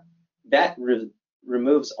data, that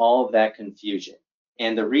removes all of that confusion.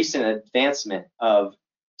 And the recent advancement of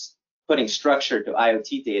putting structure to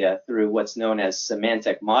IoT data through what's known as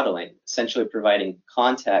semantic modeling, essentially providing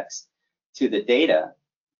context to the data,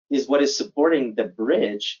 is what is supporting the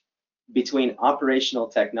bridge between operational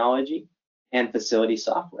technology and facility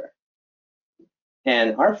software.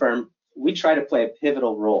 And our firm, we try to play a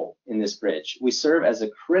pivotal role in this bridge. We serve as a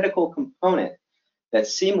critical component that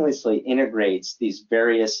seamlessly integrates these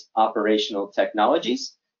various operational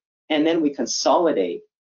technologies, and then we consolidate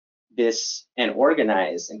this and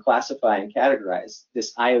organize and classify and categorize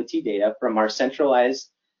this IoT data from our centralized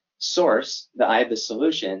source, the IBIS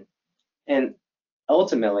solution, and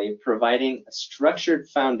ultimately providing a structured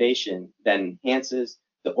foundation that enhances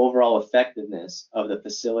the overall effectiveness of the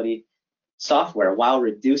facility software while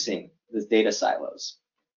reducing the data silos.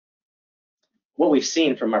 What we've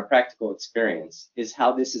seen from our practical experience is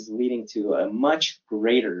how this is leading to a much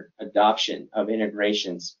greater adoption of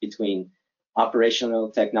integrations between operational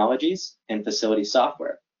technologies and facility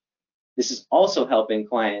software. This is also helping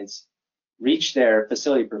clients reach their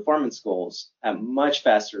facility performance goals at much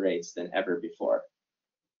faster rates than ever before.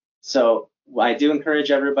 So I do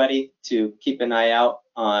encourage everybody to keep an eye out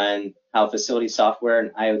on how facility software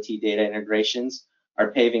and IoT data integrations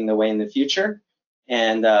are paving the way in the future,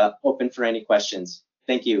 and open for any questions.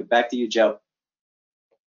 Thank you. Back to you, Joe.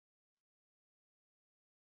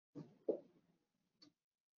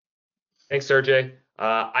 Thanks, Sergey.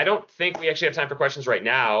 I don't think we actually have time for questions right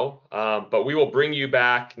now, but we will bring you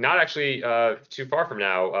back, not actually too far from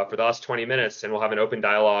now, for the last 20 minutes, and we'll have an open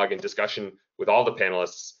dialogue and discussion with all the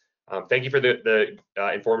panelists. Thank you for the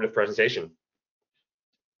informative presentation.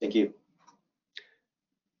 Thank you.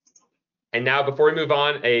 And now, before we move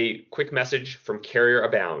on, a quick message from Carrier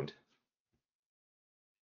Abound.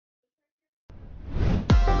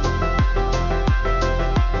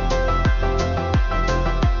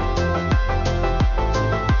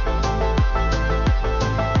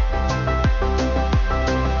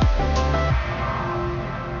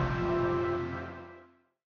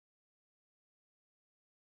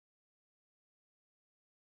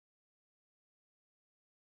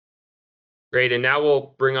 Great, and now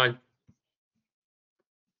we'll bring on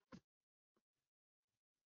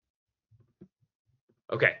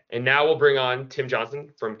Tim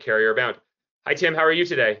Johnson from Carrier Abound. Hi, Tim. How are you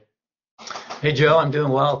today? Hey, Joe. I'm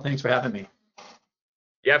doing well. Thanks for having me.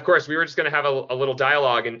 Yeah, of course. We were just going to have a little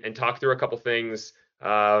dialogue and talk through a couple things.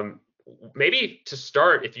 Maybe to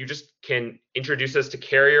start, if you just can introduce us to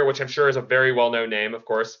Carrier, which I'm sure is a very well-known name, of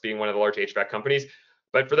course, being one of the large HVAC companies.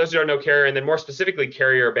 But for those who don't know Carrier, and then more specifically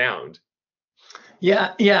Carrier Abound.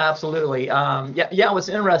 Yeah, absolutely. What's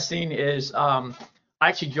interesting is I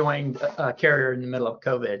actually joined Carrier in the middle of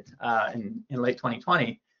COVID in late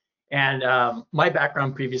 2020. And my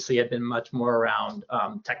background previously had been much more around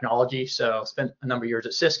technology. So spent a number of years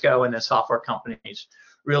at Cisco and then software companies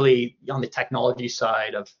really on the technology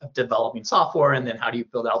side of developing software, and then how do you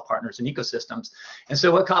build out partners and ecosystems. And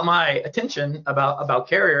so what caught my attention about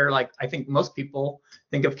Carrier, like I think most people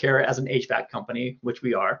think of Carrier as an HVAC company, which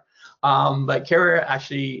we are. But Carrier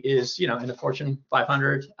actually is, in the Fortune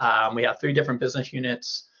 500. We have 3 different business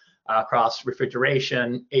units across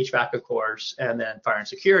refrigeration, HVAC, of course, and then fire and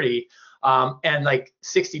security, and like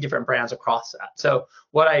 60 different brands across that. So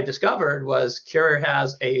what I discovered was Carrier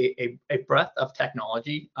has a breadth of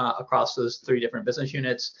technology across those 3 different business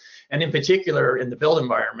units, and in particular in the build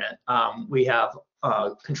environment, we have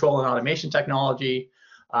control and automation technology.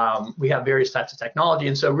 We have various types of technology.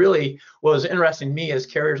 And so really what was interesting to me is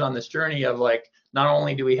Carrier's on this journey of like, not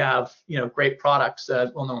only do we have, great products,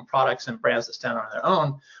 well-known products and brands that stand on their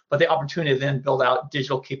own, but the opportunity to then build out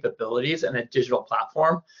digital capabilities and a digital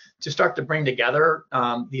platform to start to bring together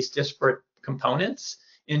these disparate components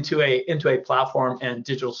into a platform and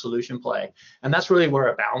digital solution play. And that's really where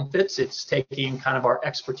Abound fits. It's taking kind of our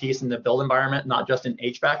expertise in the build environment, not just in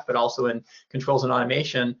HVAC, but also in controls and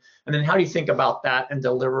automation. And then how do you think about that and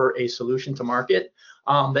deliver a solution to market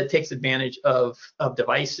that takes advantage of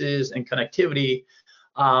devices and connectivity.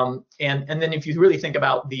 And then if you really think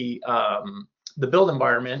about the build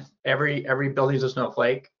environment, every building is a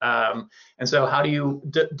snowflake. And so how do you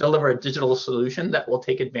deliver a digital solution that will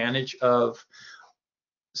take advantage of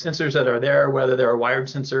sensors that are there, whether they're wired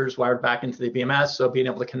sensors wired back into the BMS, so being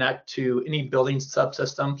able to connect to any building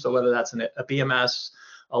subsystem, so whether that's a BMS,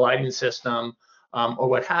 a lighting system, or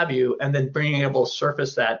what have you, and then being able to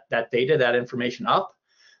surface that data, that information up,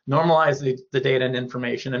 normalize the data and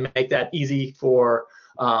information, and make that easy for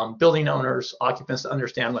building owners, occupants to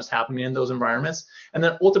understand what's happening in those environments, and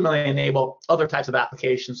then ultimately enable other types of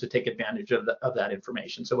applications to take advantage of that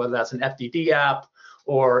information. So whether that's an FDD app,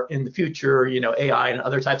 or in the future, AI and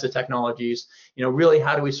other types of technologies, really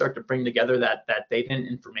how do we start to bring together that data and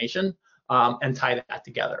information and tie that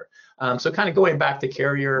together? So kind of going back to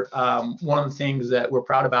Carrier, one of the things that we're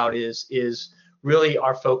proud about is really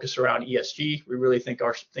our focus around ESG. We really think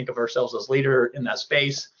of ourselves as leader in that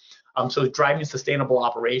space. So driving sustainable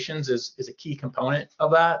operations is a key component of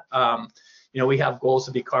that. We have goals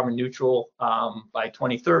to be carbon neutral by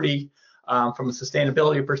 2030. From a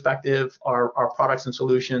sustainability perspective, our products and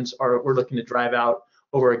solutions we're looking to drive out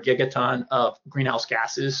over a gigaton of greenhouse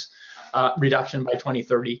gases reduction by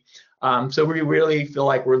 2030. So we really feel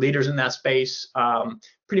like we're leaders in that space.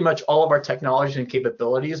 Pretty much all of our technology and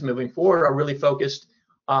capabilities moving forward are really focused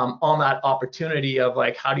on that opportunity of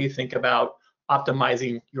like, how do you think about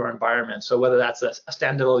optimizing your environment? So whether that's a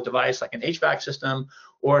standalone device like an HVAC system,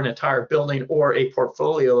 or an entire building, or a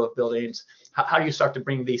portfolio of buildings, how do you start to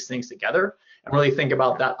bring these things together and really think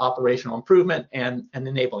about that operational improvement and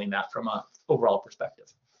enabling that from an overall perspective?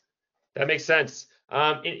 That makes sense.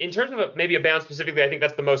 In terms of maybe Abound specifically, I think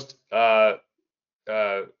that's the most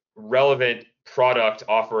relevant product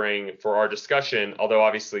offering for our discussion, although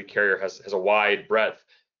obviously Carrier has a wide breadth.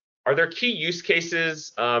 Are there key use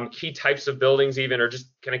cases, key types of buildings even, or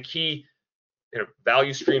just kind of key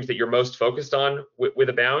value streams that you're most focused on with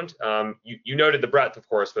Abound? You noted the breadth, of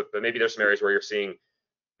course, but maybe there's some areas where you're seeing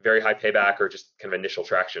very high payback or just kind of initial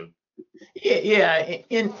traction. Yeah,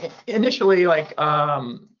 initially, like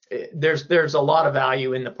there's a lot of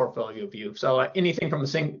value in the portfolio view. So anything from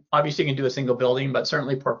obviously you can do a single building, but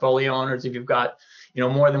certainly portfolio owners, if you've got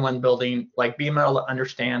more than one building, like being able to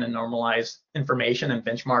understand and normalize information and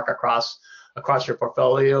benchmark across your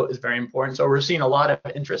portfolio is very important. So we're seeing a lot of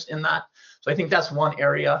interest in that. So I think that's one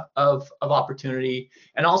area of opportunity.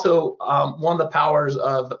 And also one of the powers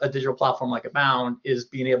of a digital platform like Abound is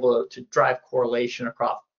being able to drive correlation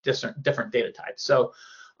across different data types. So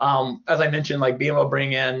as I mentioned, like being able to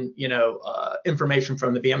bring in information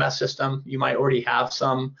from the BMS system, you might already have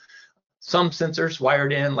some sensors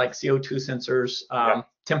wired in, like CO2 sensors,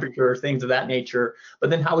 temperature, things of that nature.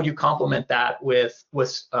 But then how would you complement that with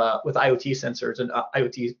IoT sensors and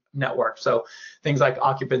IoT networks? So things like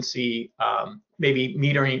occupancy, maybe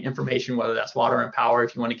metering information, whether that's water and power,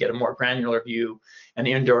 if you want to get a more granular view, and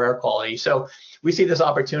indoor air quality. So we see this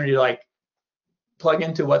opportunity to like plug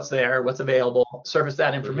into what's there, what's available, service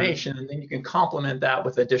that information, and then you can complement that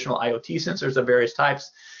with additional IoT sensors of various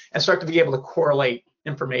types and start to be able to correlate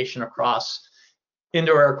information across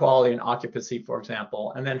indoor air quality and occupancy, for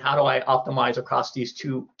example. And then how do I optimize across these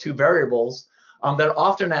two variables that are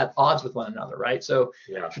often at odds with one another, right? So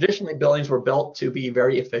traditionally buildings were built to be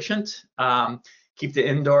very efficient, keep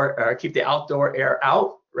the outdoor air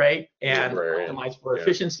out, right? And optimize for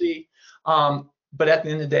efficiency. But at the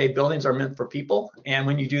end of the day, buildings are meant for people. And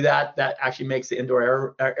when you do that, that actually makes the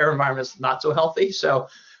indoor air environments not so healthy. So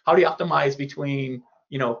how do you optimize between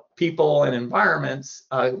people and environments,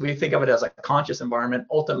 we think of it as a conscious environment.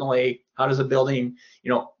 Ultimately, how does a building,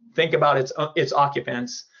 think about its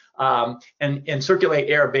occupants, and circulate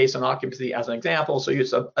air based on occupancy as an example. So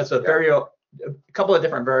it's a couple of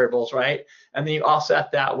different variables, right? And then you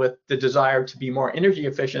offset that with the desire to be more energy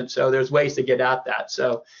efficient. So there's ways to get at that.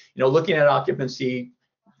 So, looking at occupancy,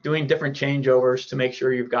 doing different changeovers to make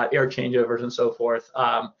sure you've got air changeovers and so forth.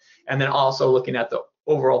 And then also looking at the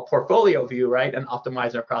overall portfolio view, right, and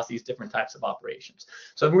optimizing across these different types of operations.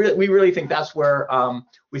 So we really think that's where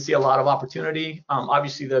we see a lot of opportunity.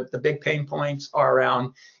 Obviously, the big pain points are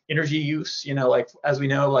around energy use. Like as we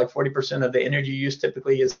know, like 40% of the energy use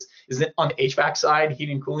typically is on the HVAC side,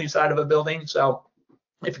 heating and cooling side of a building. So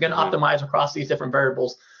if you can optimize across these different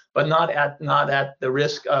variables, but not at the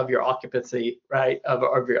risk of your occupancy, right,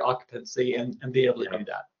 of your occupancy, and be able to do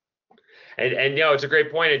that. And it's a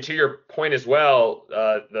great point. And to your point as well,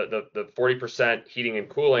 the 40% heating and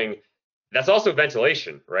cooling, that's also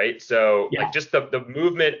ventilation, right? So like just the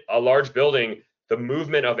movement, a large building, the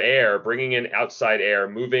movement of air, bringing in outside air,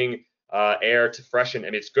 moving air to freshen. I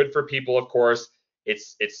mean, it's good for people, of course.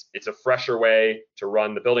 It's a fresher way to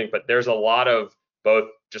run the building, but there's a lot of both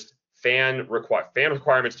just fan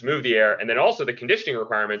requirements to move the air, and then also the conditioning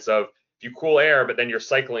requirements of if you cool air, but then you're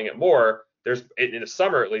cycling it more. There's in the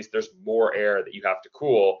summer at least, there's more air that you have to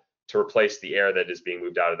cool to replace the air that is being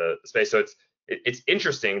moved out of the space. So it's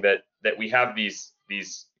interesting that we have these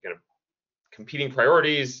kind of competing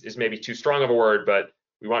priorities is maybe too strong of a word, but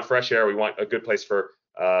we want fresh air, we want a good place for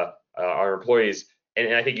our employees,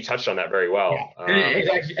 and I think you touched on that very well.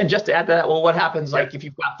 And just to add to that, well, what happens like if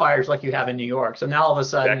you've got fires like you have in New York? So now all of a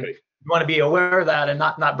sudden. You want to be aware of that and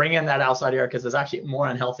not bring in that outside air, because it's actually more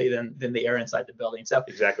unhealthy than the air inside the building. So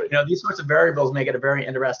these sorts of variables make it a very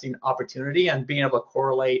interesting opportunity, and being able to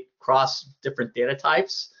correlate across different data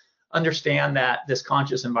types, understand that this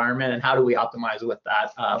conscious environment, and how do we optimize with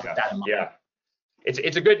that in mind. Yeah,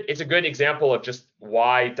 it's a good example of just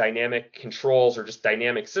why dynamic controls or just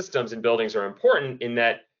dynamic systems in buildings are important, in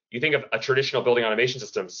that you think of a traditional building automation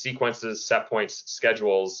system, sequences, set points,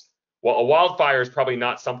 schedules. Well, a wildfire is probably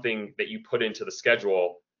not something that you put into the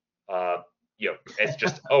schedule. It's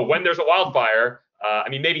just, when there's a wildfire, I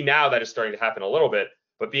mean, maybe now that is starting to happen a little bit,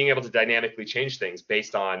 but being able to dynamically change things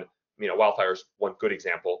based on, wildfire is one good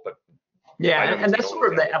example, but and that's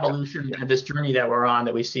sort of the evolution of this journey that we're on,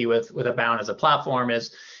 that we see with Abound as a platform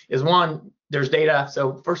is one, there's data.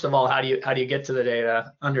 So first of all, how do you get to the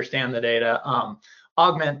data, understand the data,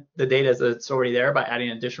 augment the data that's already there by adding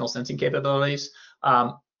additional sensing capabilities,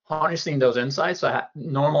 harnessing those insights, so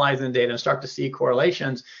normalizing the data and start to see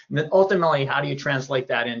correlations, and then ultimately, how do you translate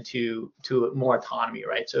that into more autonomy,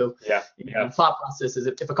 right? So, the thought process is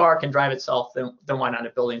if a car can drive itself, then why not a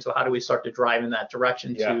building? So how do we start to drive in that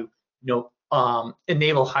direction to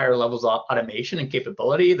enable higher levels of automation and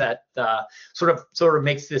capability that sort of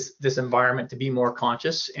makes this environment to be more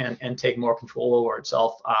conscious and take more control over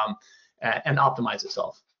itself and optimize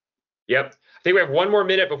itself. Yep. I think we have one more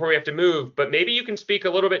minute before we have to move, but maybe you can speak a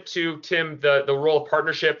little bit to, Tim, the role of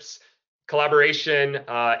partnerships, collaboration,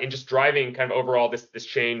 in just driving kind of overall this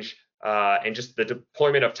change, and just the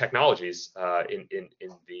deployment of technologies in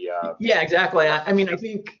the. Yeah, exactly. I mean, I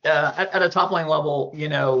think at a top line level,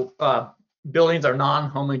 buildings are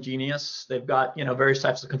non-homogeneous. They've got various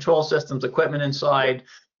types of control systems, equipment inside.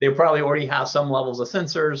 They probably already have some levels of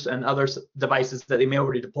sensors and other devices that they may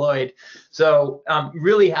already deployed. So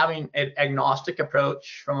really having an agnostic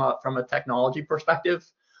approach from a technology perspective,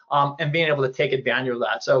 and being able to take advantage of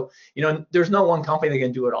that. So there's no one company that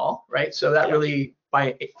can do it all, right? So that really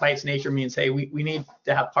by its nature means, hey, we need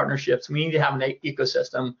to have partnerships. We need to have an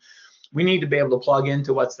ecosystem. We need to be able to plug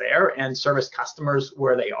into what's there and service customers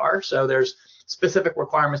where they are. So there's specific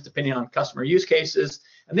requirements depending on customer use cases,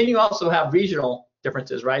 and then you also have regional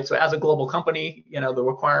differences, right? So as a global company, the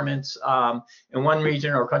requirements in one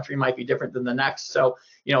region or country might be different than the next. So,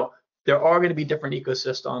 there are going to be different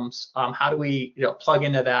ecosystems. How do we, plug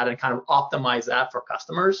into that and kind of optimize that for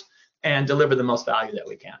customers and deliver the most value that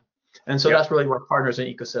we can? And so that's really where partners and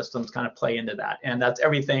ecosystems kind of play into that. And that's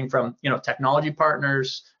everything from, technology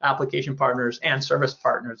partners, application partners, and service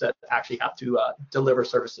partners that actually have to deliver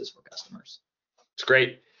services for customers. It's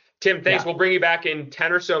great. Tim, thanks. We'll bring you back in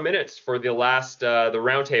 10 or so minutes for the last, the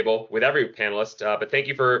roundtable with every panelist. But thank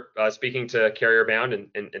you for speaking to Carrier Abound,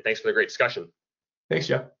 and thanks for the great discussion. Thanks,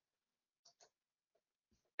 Joe.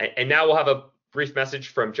 And now we'll have a brief message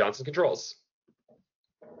from Johnson Controls.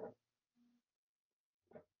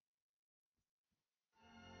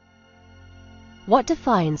 What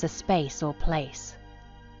defines a space or place?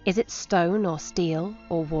 Is it stone or steel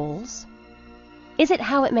or walls? Is it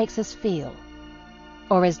how it makes us feel?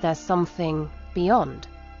 Or is there something beyond?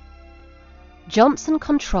 Johnson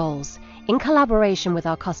Controls, in collaboration with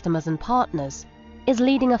our customers and partners, is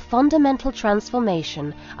leading a fundamental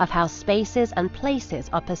transformation of how spaces and places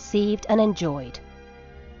are perceived and enjoyed.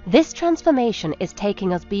 This transformation is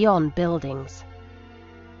taking us beyond buildings.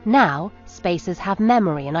 Now, spaces have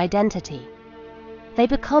memory and identity. They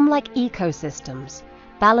become like ecosystems,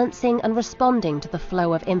 balancing and responding to the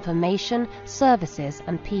flow of information, services,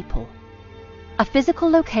 and people. A physical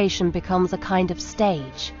location becomes a kind of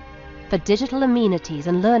stage for digital amenities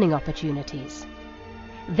and learning opportunities.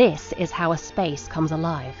 This is how a space comes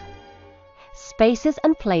alive. Spaces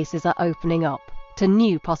and places are opening up to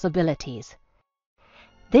new possibilities.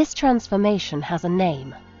 This transformation has a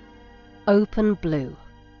name: Open Blue,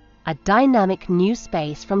 a dynamic new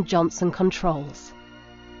space from Johnson Controls.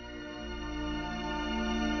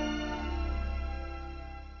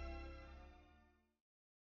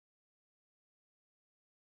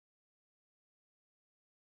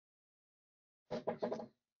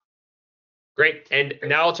 Great. And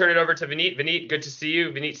now I'll turn it over to Vineet. Vineet, good to see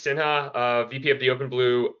you. Vineet Sinha, VP of the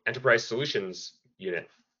OpenBlue Enterprise Solutions Unit.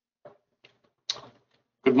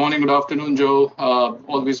 Good morning, good afternoon, Joe.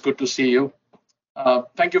 Always good to see you.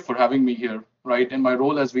 Thank you for having me here, right? In my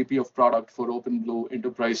role as VP of Product for OpenBlue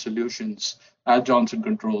Enterprise Solutions at Johnson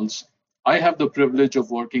Controls, I have the privilege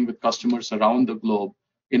of working with customers around the globe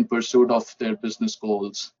in pursuit of their business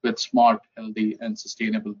goals with smart, healthy, and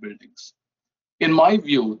sustainable buildings. In my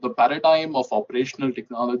view, the paradigm of operational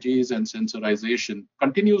technologies and sensorization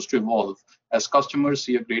continues to evolve as customers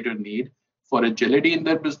see a greater need for agility in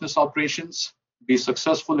their business operations, be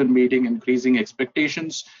successful in meeting increasing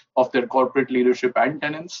expectations of their corporate leadership and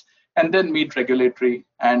tenants, and then meet regulatory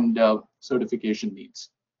and certification needs.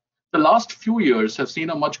 The last few years have seen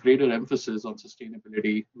a much greater emphasis on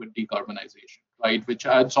sustainability with decarbonization, right, which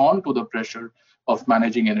adds on to the pressure of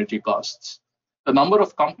managing energy costs. The number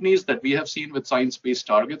of companies that we have seen with science-based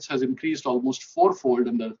targets has increased almost fourfold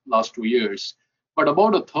in the last 2 years, but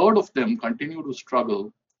about a third of them continue to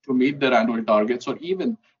struggle to meet their annual targets or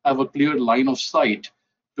even have a clear line of sight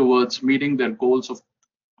towards meeting their goals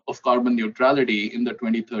of carbon neutrality in the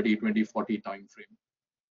 2030-2040 timeframe.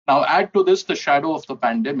 Now add to this the shadow of the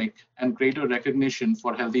pandemic and greater recognition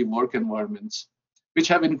for healthy work environments, which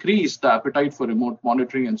have increased the appetite for remote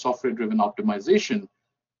monitoring and software-driven optimization,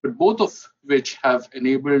 but both of which have been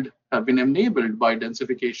enabled by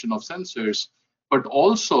densification of sensors, but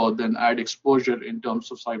also then add exposure in terms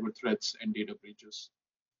of cyber threats and data breaches.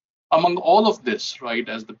 Among all of this, right,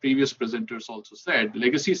 as the previous presenters also said,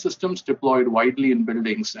 legacy systems deployed widely in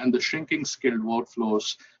buildings and the shrinking skilled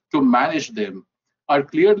workflows to manage them are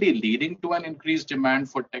clearly leading to an increased demand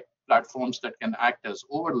for tech platforms that can act as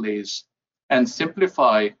overlays and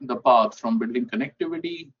simplify the path from building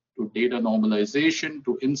connectivity to data normalization,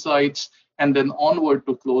 to insights, and then onward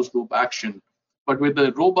to closed loop action, but with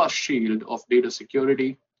a robust shield of data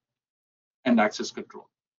security and access control.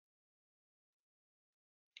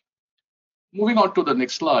 Moving on to the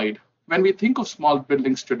next slide, when we think of smart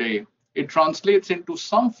buildings today, it translates into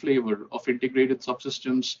some flavor of integrated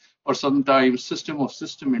subsystems or sometimes system of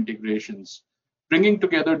system integrations, bringing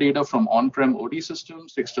together data from on-prem OT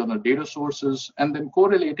systems, external data sources, and then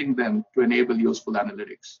correlating them to enable useful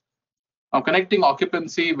analytics. Now, connecting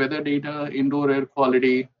occupancy, weather data, indoor air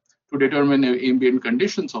quality to determine ambient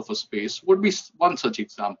conditions of a space would be one such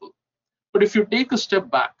example. But if you take a step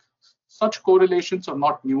back, such correlations are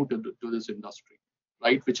not new to this industry,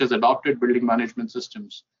 right, which has adopted building management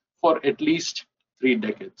systems for at least 3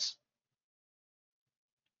 decades.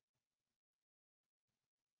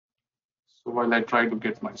 So while I try to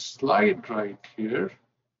get my slide right here.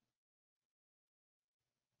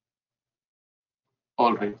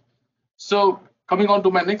 All right. So coming on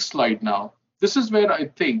to my next slide now, this is where I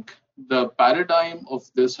think the paradigm of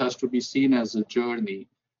this has to be seen as a journey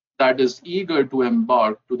that is eager to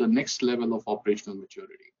embark to the next level of operational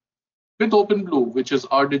maturity. With OpenBlue, which is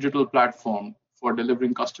our digital platform for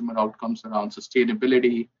delivering customer outcomes around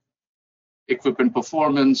sustainability, equipment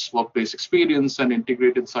performance, workplace experience, and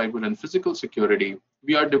integrated cyber and physical security,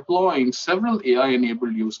 we are deploying several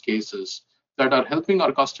AI-enabled use cases that are helping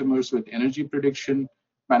our customers with energy prediction,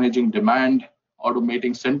 managing demand,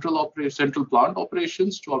 automating central plant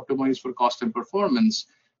operations to optimize for cost and performance,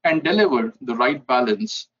 and deliver the right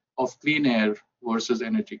balance of clean air versus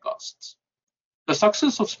energy costs. The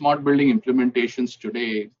success of smart building implementations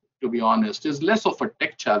today, to be honest, is less of a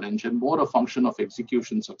tech challenge and more a function of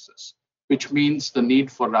execution success, which means the need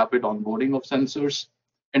for rapid onboarding of sensors,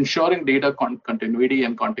 ensuring data continuity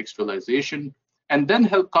and contextualization, and then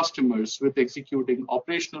help customers with executing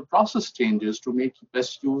operational process changes to make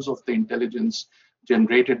best use of the intelligence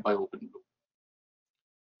generated by OpenBlue.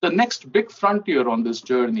 The next big frontier on this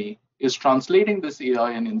journey is translating this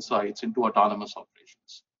AI and insights into autonomous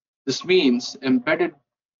operations. This means embedded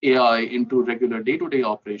AI into regular day-to-day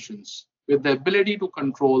operations with the ability to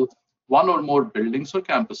control one or more buildings or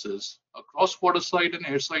campuses across waterside and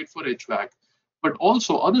airside for HVAC, but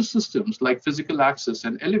also other systems like physical access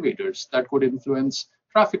and elevators that could influence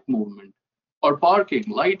traffic movement, or parking,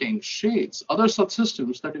 lighting, shades, other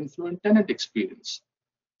subsystems that influence tenant experience.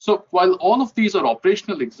 So while all of these are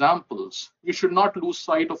operational examples, we should not lose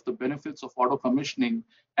sight of the benefits of auto commissioning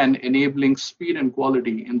and enabling speed and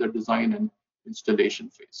quality in the design and installation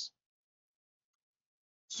phase.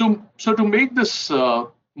 So to make this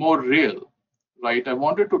more real, right, I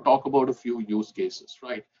wanted to talk about a few use cases,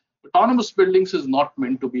 right? Autonomous buildings is not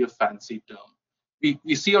meant to be a fancy term.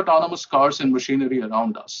 We see autonomous cars and machinery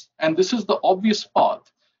around us, and this is the obvious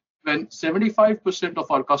path when 75%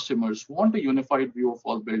 of our customers want a unified view of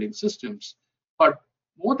all building systems, but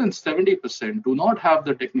more than 70% do not have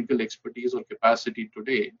the technical expertise or capacity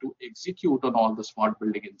today to execute on all the smart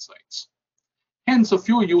building insights. Hence, a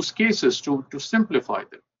few use cases to simplify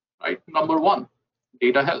them, right? Number one,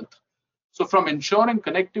 data health. So from ensuring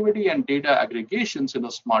connectivity and data aggregations in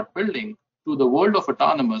a smart building to the world of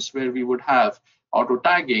autonomous, where we would have auto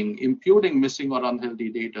tagging, imputing missing or unhealthy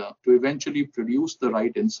data to eventually produce the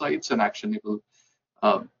right insights and actionable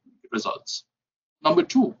results. Number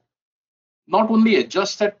two, not only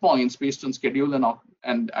adjust set points based on schedule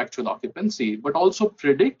and actual occupancy, but also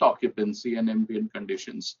predict occupancy and ambient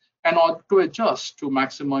conditions and to adjust to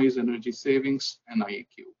maximize energy savings and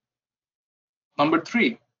IAQ. Number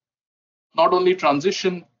three, not only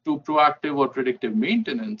transition to proactive or predictive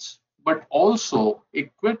maintenance, but also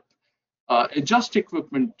adjust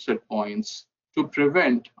equipment set points to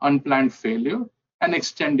prevent unplanned failure and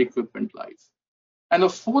extend equipment life. And a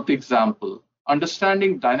fourth example,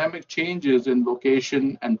 understanding dynamic changes in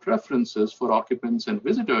location and preferences for occupants and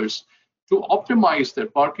visitors to optimize their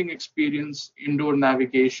parking experience, indoor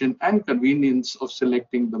navigation, and convenience of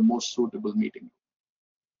selecting the most suitable meeting room.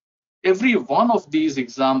 Every one of these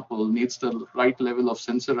examples needs the right level of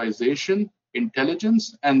sensorization,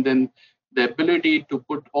 intelligence, and then the ability to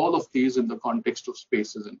put all of these in the context of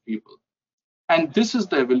spaces and people. And this is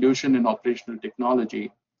the evolution in operational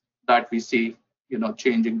technology that we see,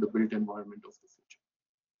 changing the built environment of the future.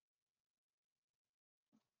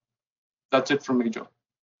 That's it from me, Joe.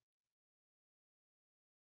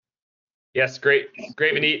 Yes, great,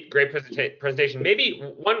 Vineet, great presentation. Maybe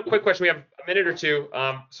one quick question. We have a minute or two,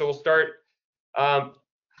 so we'll start.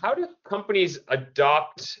 How do companies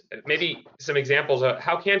adopt, maybe some examples of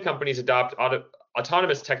how can companies adopt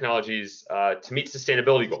autonomous technologies to meet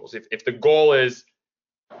sustainability goals? If the goal is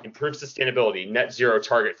improve sustainability, net zero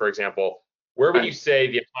target, for example, where would you say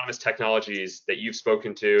the autonomous technologies that you've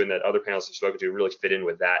spoken to and that other panelists have spoken to really fit in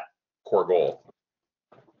with that core goal?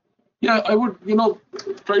 Yeah, I would,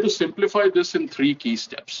 try to simplify this in 3 key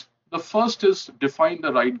steps. The first is define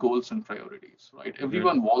the right goals and priorities, right?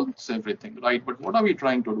 Everyone wants everything, right? But what are we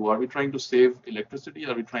trying to do? Are we trying to save electricity?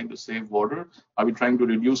 Are we trying to save water? Are we trying to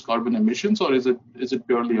reduce carbon emissions, or is it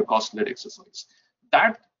purely a cost-led exercise?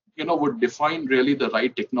 That, would define really the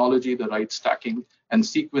right technology, the right stacking and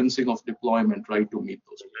sequencing of deployment, right, to meet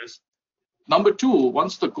those goals. Number 2,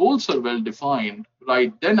 once the goals are well defined,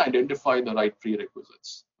 right, then identify the right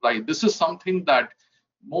prerequisites, right? This is something that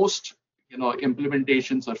most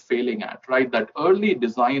implementations are failing at, right? That early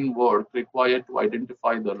design work required to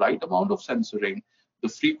identify the right amount of sensoring, the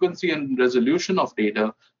frequency and resolution of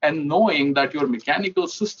data, and knowing that your mechanical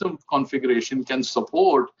system configuration can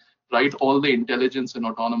support, right, all the intelligence and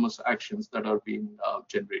autonomous actions that are being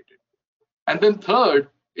generated. And then third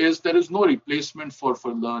is there is no replacement for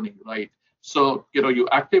learning, right? So, you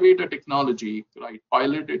activate a technology, right,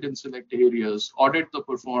 pilot it in select areas, audit the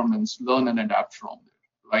performance, learn and adapt from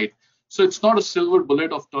there, right? So it's not a silver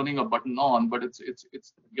bullet of turning a button on, but it's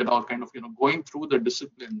going through the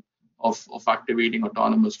discipline of activating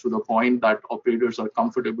autonomous to the point that operators are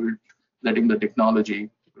comfortable letting the technology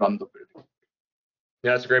run the building.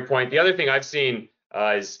 Yeah, that's a great point. The other thing I've seen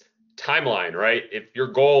is timeline, right? If your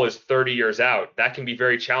goal is 30 years out, that can be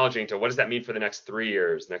very challenging to what does that mean for the next 3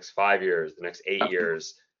 years, next 5 years, the next 8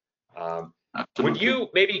 years? Would you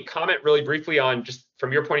maybe comment really briefly on, just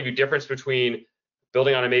from your point of view, difference between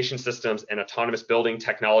building automation systems and autonomous building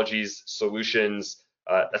technologies, solutions?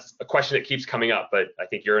 That's a question that keeps coming up, but I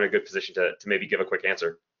think you're in a good position to maybe give a quick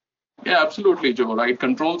answer. Yeah, absolutely, Joe, right?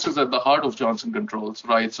 Controls is at the heart of Johnson Controls,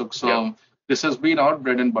 right? So This has been our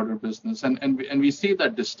bread and butter business, and we see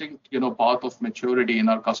that distinct path of maturity in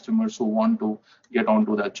our customers who want to get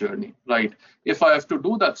onto that journey, right? If I have to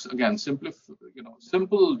do that again,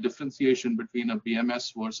 simple differentiation between a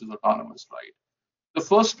BMS versus autonomous, right? The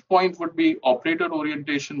first point would be operator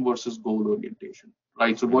orientation versus goal orientation,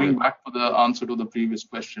 right? So going back to the answer to the previous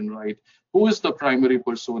question, right? Who is the primary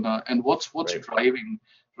persona and what's driving,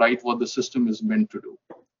 right, what the system is meant to do?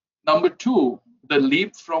 Number two, the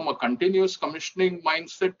leap from a continuous commissioning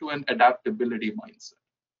mindset to an adaptability mindset,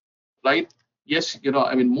 right? Yes,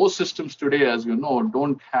 most systems today, as you know,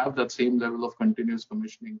 don't have that same level of continuous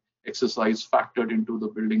commissioning exercise factored into the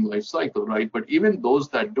building life cycle, right? But even those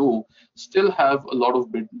that do still have a lot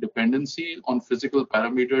of dependency on physical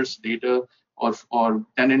parameters, data, or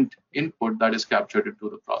tenant input that is captured into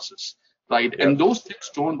the process, right? And those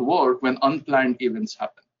things don't work when unplanned events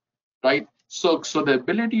happen, right? So the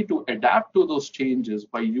ability to adapt to those changes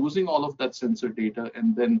by using all of that sensor data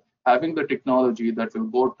and then having the technology that will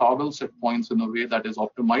go toggle set points in a way that is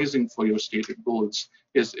optimizing for your stated goals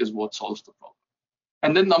is what solves the problem.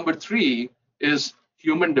 And then number three is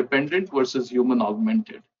human dependent versus human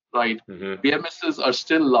augmented, right? BMSs are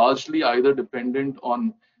still largely either dependent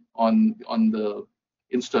on the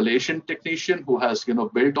installation technician who has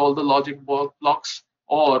built all the logic blocks,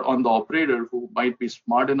 or on the operator who might be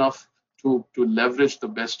smart enough to leverage the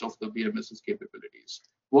best of the BMS's capabilities.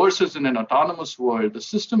 Versus in an autonomous world, the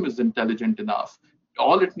system is intelligent enough.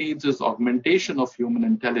 All it needs is augmentation of human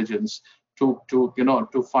intelligence to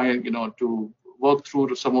work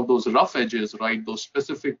through some of those rough edges, right? Those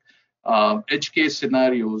specific edge case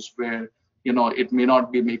scenarios where it may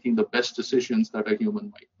not be making the best decisions that a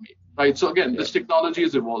human might make, right? So again, this technology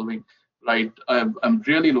is evolving, right? I'm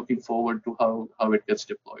really looking forward to how it gets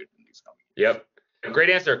deployed in these coming years. Yep,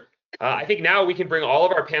 great answer. I think now we can bring all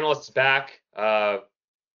of our panelists back to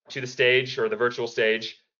the stage, or the virtual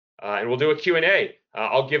stage, and we'll do a Q&A.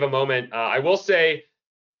 I'll give a moment. I will say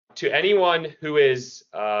to anyone who is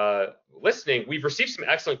listening, we've received some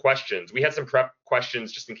excellent questions. We had some prep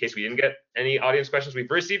questions just in case we didn't get any audience questions. We've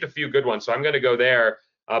received a few good ones, so I'm going to go there,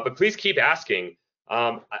 but please keep asking.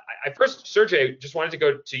 I first, Sergey, just wanted to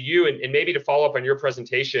go to you and maybe to follow up on your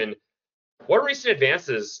presentation. What recent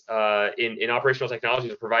advances in operational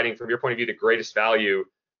technologies are providing, from your point of view, the greatest value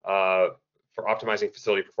for optimizing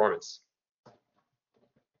facility performance?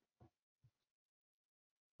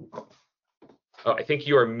 Oh, I think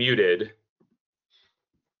you are muted.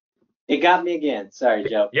 It got me again. Sorry,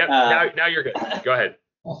 Joe. Yep, now you're good. Go ahead.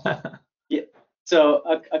 Yeah. So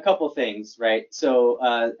a couple things, right? So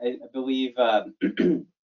I believe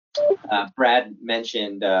Brad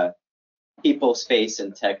mentioned people, space,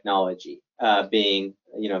 and technology being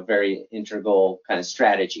very integral kind of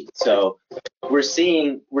strategy. So we're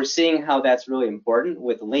seeing how that's really important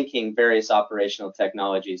with linking various operational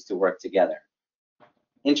technologies to work together.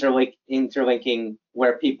 Interlinking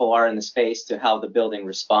where people are in the space to how the building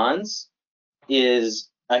responds is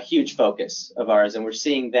a huge focus of ours, and we're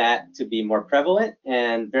seeing that to be more prevalent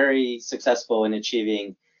and very successful in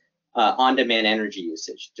achieving on-demand energy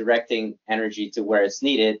usage, directing energy to where it's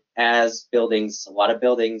needed, as a lot of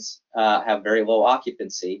buildings have very low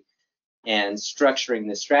occupancy, and structuring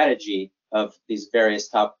the strategy of these various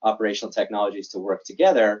top operational technologies to work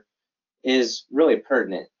together is really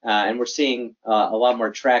pertinent, and we're seeing a lot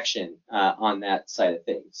more traction on that side of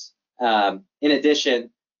things. In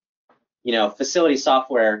addition, facility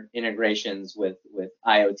software integrations with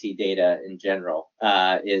IoT data in general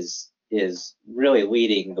is really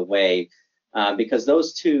leading the way, because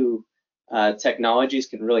those two technologies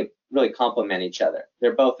can really complement each other.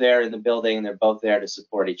 They're both there in the building, and they're both there to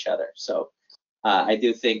support each other. So I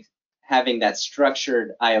do think having that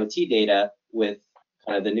structured IoT data with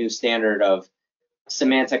kind of the new standard of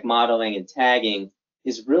semantic modeling and tagging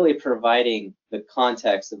is really providing the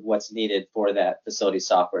context of what's needed for that facility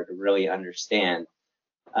software to really understand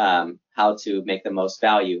how to make the most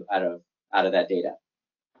value out of that data.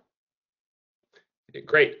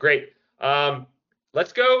 Great.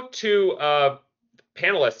 Let's go to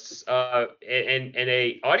panelists and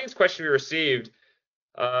a audience question we received.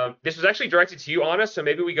 This was actually directed to you, Anna, so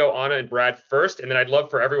maybe we go Anna and Brad first, and then I'd love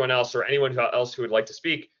for everyone else or anyone else who would like to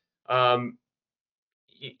speak. How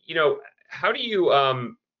do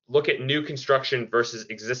you look at new construction versus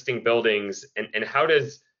existing buildings, and how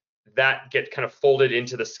does that get kind of folded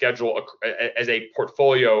into the schedule as a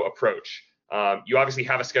portfolio approach? You obviously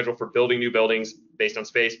have a schedule for building new buildings based on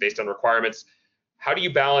space, based on requirements. How do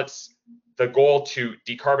you balance the goal to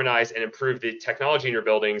decarbonize and improve the technology in your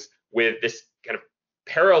buildings with this kind of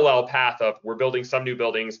parallel path of, we're building some new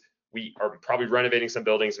buildings, we are probably renovating some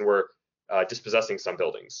buildings, and we're dispossessing some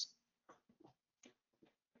buildings?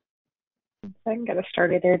 I can get us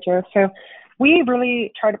started there, Joe. So we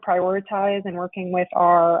really try to prioritize in working with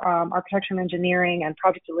our architecture and engineering and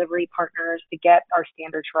project delivery partners to get our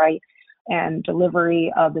standards right and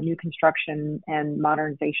delivery of the new construction and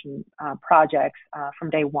modernization projects from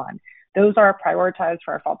day one. Those are prioritized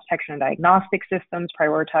for our fault detection and diagnostic systems,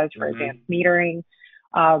 prioritized for advanced metering.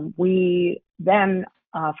 We then,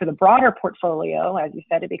 for the broader portfolio, as you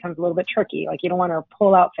said, it becomes a little bit tricky. Like you don't want to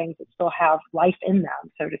pull out things that still have life in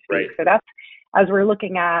them, so to speak. Right. So that's, as we're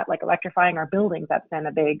looking at like electrifying our buildings, that's been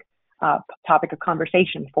a big topic of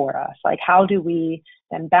conversation for us. Like how do we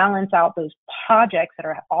then balance out those projects that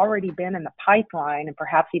are already been in the pipeline and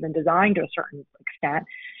perhaps even designed to a certain extent,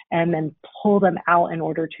 and then pull them out in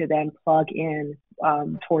order to then plug in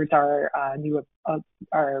towards our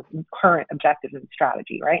our current objectives and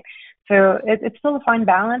strategy, right? So it's still a fine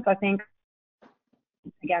balance. I think,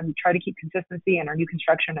 again, we try to keep consistency in our new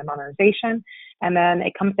construction and modernization. And then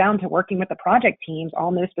it comes down to working with the project teams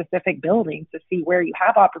on those specific buildings to see where you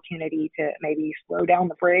have opportunity to maybe slow down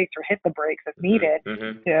the brakes or hit the brakes if needed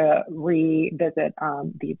to revisit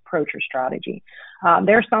the approach or strategy.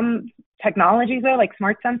 There are some technologies though, like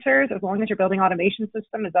smart sensors, as long as your building automation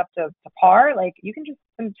system is up to par, like you can just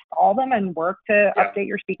install them and work to update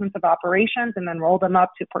your sequence of operations and then roll them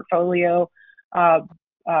up to portfolio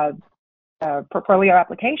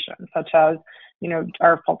applications, such as, you know,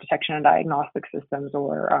 our fault detection and diagnostic systems,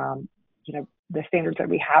 or, you know, the standards that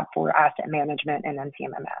we have for asset management and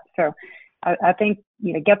NCMMS. So I think,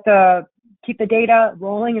 you know, keep the data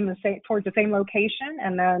rolling in towards the same location,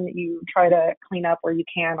 and then you try to clean up where you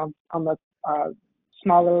can on the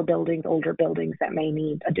smaller buildings, older buildings that may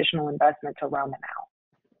need additional investment to round them out.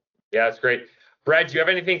 Yeah, that's great. Brad, do you have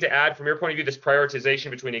anything to add from your point of view, this prioritization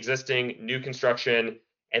between existing, new construction,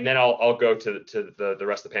 and then I'll go to the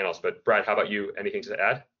rest of the panels. But Brad, how about you? Anything to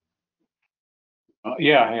add?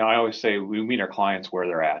 Yeah, you know, I always say we meet our clients where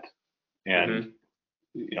they're at, and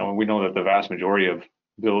you know, we know that the vast majority of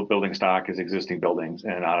building stock is existing buildings,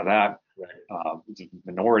 and out of that, it's a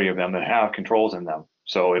minority of them that have controls in them.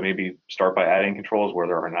 So it may be start by adding controls where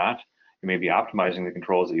there are not. It may be optimizing the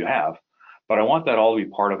controls that you have. But I want that all to be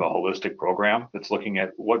part of a holistic program that's looking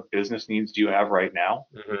at what business needs do you have right now.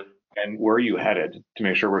 And where are you headed, to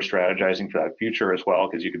make sure we're strategizing for that future as well,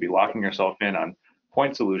 because you could be locking yourself in on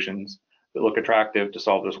point solutions that look attractive to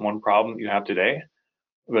solve this one problem that you have today,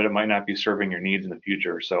 but it might not be serving your needs in the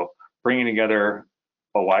future. So bringing together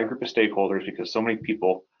a wide group of stakeholders, because so many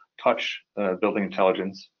people touch building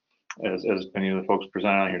intelligence, as many of the folks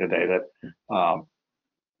presented on here today, that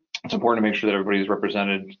it's important to make sure that everybody is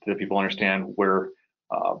represented, that people understand where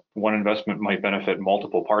one investment might benefit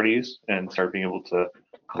multiple parties, and start being able to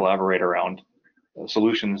collaborate around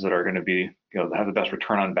solutions that are going to be, you know, have the best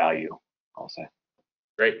return on value, I'll say.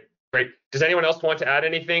 Great. Does anyone else want to add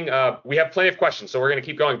anything? We have plenty of questions, so we're going to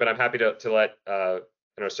keep going, but I'm happy to let you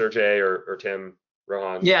know, Sergey or Tim,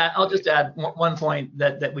 Rohan. Yeah, I'll just add one point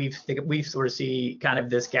that we sort of see kind of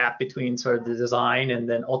this gap between sort of the design and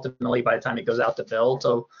then ultimately by the time it goes out to build.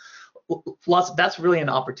 So that's really an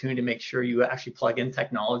opportunity to make sure you actually plug in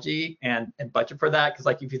technology and budget for that. Because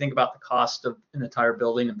like if you think about the cost of an entire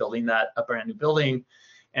building and building a brand new building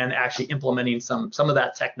and actually implementing some of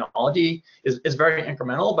that technology is very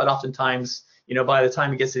incremental, but oftentimes, you know, by the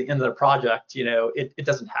time it gets to the end of the project, you know, it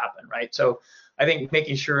doesn't happen, right? So I think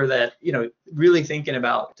making sure that, you know, really thinking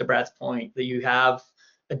about, to Brad's point, that you have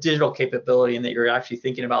a digital capability and that you're actually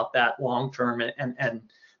thinking about that long term and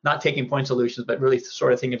not taking point solutions, but really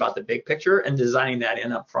sort of thinking about the big picture and designing that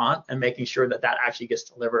in up front and making sure that actually gets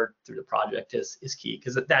delivered through the project is key,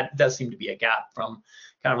 because that does seem to be a gap from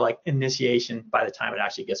kind of like initiation by the time it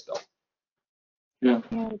actually gets built. Yeah.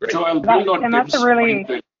 So I'll build on Tim's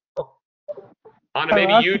point. Anna,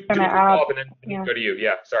 maybe you do a follow-up and then go to you.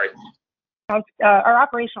 Yeah, sorry. Our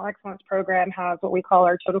operational excellence program has what we call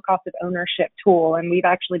our total cost of ownership tool, and we've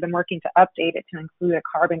actually been working to update it to include a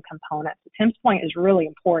carbon component. So Tim's point is really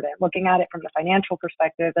important, looking at it from the financial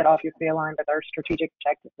perspective that obviously aligns with our strategic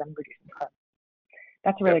objectives and reducing carbon.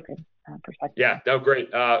 That's a really good perspective. Yeah, no,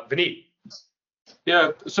 great. Vineet.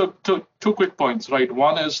 Yeah, so two quick points, right?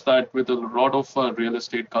 One is that with a lot of real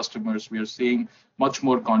estate customers, we are seeing much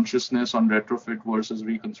more consciousness on retrofit versus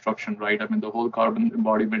reconstruction, right? I mean, the whole carbon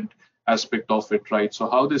embodiment aspect of it, right? So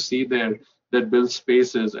how they see their build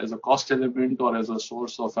spaces as a cost element or as a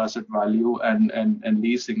source of asset value and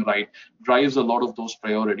leasing, right, drives a lot of those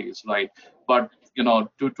priorities, right? But you know,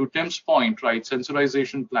 to Tim's point, right,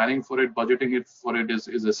 sensorization, planning for it, budgeting it for it is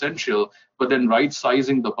essential, but then right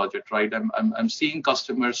sizing the budget, right? I'm seeing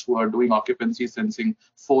customers who are doing occupancy sensing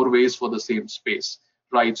 4 ways for the same space,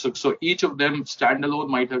 right? So each of them standalone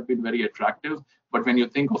might have been very attractive, But when you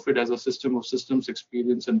think of it as a system of systems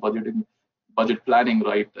experience and budget planning,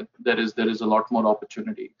 right, there is a lot more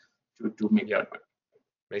opportunity to make that better.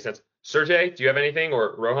 Makes sense. Sergey, do you have anything,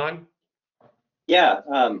 or Rohan? Yeah,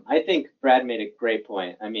 I think Brad made a great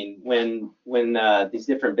point. I mean, when these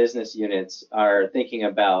different business units are thinking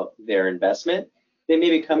about their investment, they may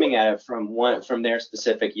be coming at it from their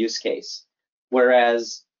specific use case,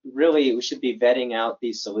 whereas really we should be vetting out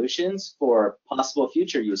these solutions for possible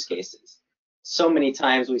future use cases. So many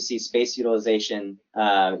times we see space utilization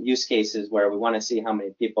use cases where we want to see how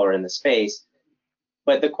many people are in the space,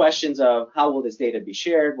 but the questions of how will this data be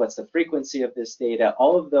shared, what's the frequency of this data,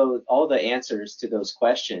 all the answers to those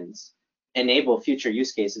questions enable future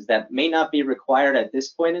use cases that may not be required at this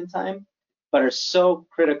point in time, but are so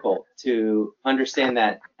critical to understand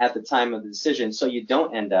that at the time of the decision, so you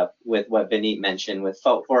don't end up with what Vineet mentioned, with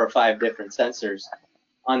 4 or 5 different sensors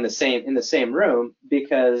in the same room,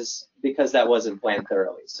 because that wasn't planned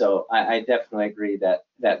thoroughly. So I definitely agree that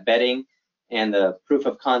vetting and the proof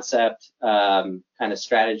of concept kind of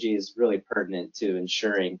strategy is really pertinent to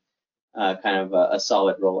ensuring kind of a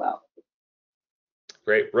solid rollout.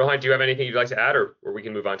 Great. Rohan, do you have anything you'd like to add, or we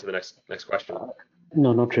can move on to the next question?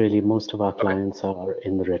 No, not really. Most of our clients are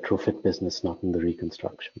in the retrofit business, not in the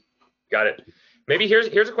reconstruction. Got it. Maybe here's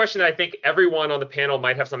a question that I think everyone on the panel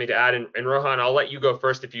might have something to add. And Rohan, I'll let you go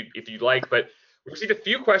first if you'd like. But we received a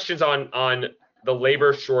few questions on the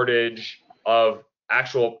labor shortage of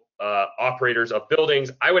actual operators of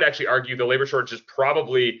buildings. I would actually argue the labor shortage is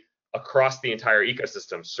probably across the entire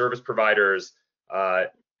ecosystem. Service providers,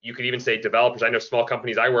 you could even say developers. I know small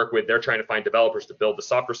companies I work with, they're trying to find developers to build the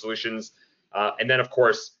software solutions. And then, of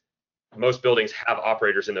course, most buildings have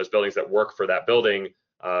operators in those buildings that work for that building.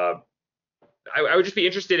 I would just be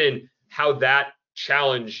interested in how that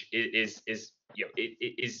challenge is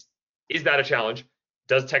that a challenge?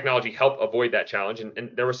 Does technology help avoid that challenge?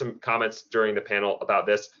 And there were some comments during the panel about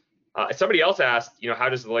this. Somebody else asked, how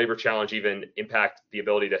does the labor challenge even impact the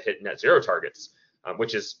ability to hit net zero targets,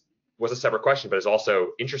 which was a separate question, but is also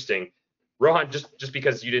interesting. Rohan, just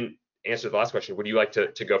because you didn't answer the last question, would you like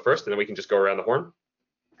to go first, and then we can just go around the horn?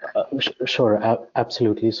 Sure,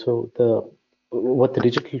 absolutely. So what the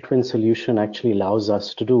digital twin solution actually allows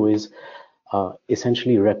us to do is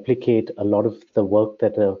essentially replicate a lot of the work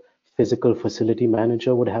that a physical facility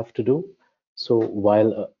manager would have to do. So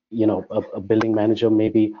while a building manager may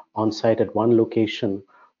be on site at one location,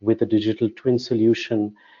 with a digital twin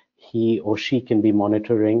solution, he or she can be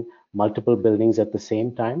monitoring multiple buildings at the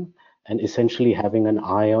same time, and essentially having an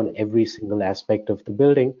eye on every single aspect of the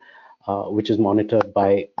building, which is monitored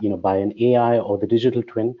by an AI or the digital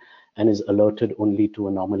twin, and is alerted only to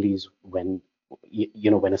anomalies when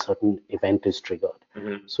when a certain event is triggered.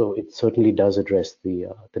 Mm-hmm. So it certainly does address the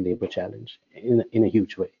labor challenge in a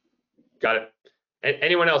huge way. Got it. And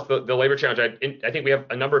anyone else? The labor challenge. I think we have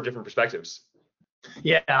a number of different perspectives.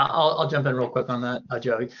 Yeah, I'll jump in real quick on that,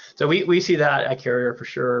 Joey. So we see that at Carrier for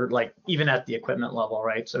sure, like even at the equipment level,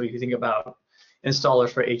 right? So if you think about installers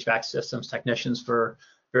for HVAC systems, technicians for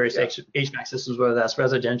various HVAC systems, whether that's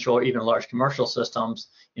residential or even large commercial systems,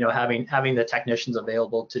 having the technicians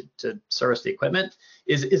available to service the equipment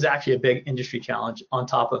is actually a big industry challenge on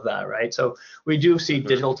top of that, right? So we do see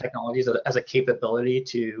digital technologies as a capability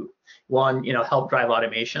to, one, help drive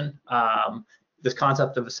automation. This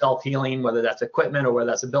concept of self-healing, whether that's equipment or whether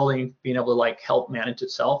that's a building, being able to help manage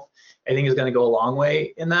itself, I think is going to go a long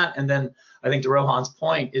way in that. And then I think to Rohan's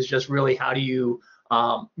point is just really how do you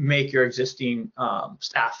make your existing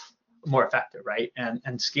staff more effective, right?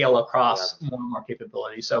 And scale across more and more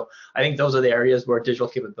capabilities. So I think those are the areas where digital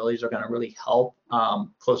capabilities are going to really help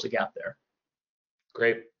close the gap there.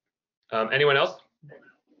 Great. Anyone else?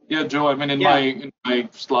 Yeah, Joe, I mean, in my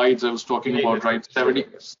slides, I was talking about, right,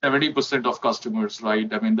 70% of customers,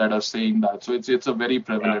 right, I mean, that are saying that. So it's a very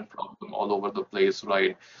prevalent problem all over the place,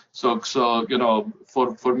 right? So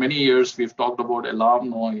for many years, we've talked about alarm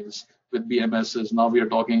noise with BMSs. Now we are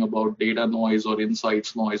talking about data noise or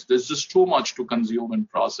insights noise. There's just too much to consume and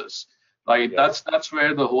process, right? Yeah. That's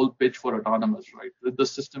where the whole pitch for autonomous, right? The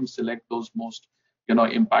system select those most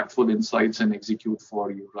impactful insights and execute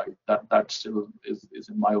for you, right? That still is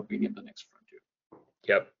in my opinion, the next frontier.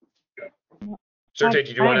 Yep. Sergey,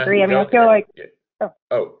 did you want to? I agree. I mean, I feel like.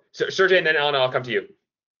 So Sergey, and then Elena, I'll come to you.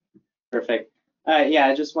 Perfect.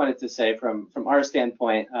 I just wanted to say from our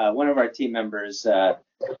standpoint, one of our team members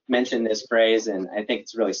mentioned this phrase, and I think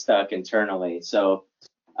it's really stuck internally. So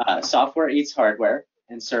software eats hardware,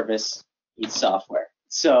 and service eats software.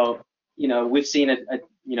 So we've seen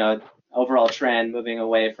a overall trend moving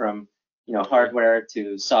away from hardware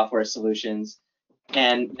to software solutions,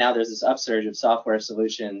 And now there's this upsurge of software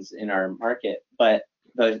solutions in our market, but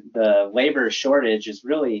the labor shortage is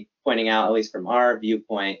really pointing out, at least from our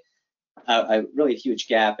viewpoint, a really huge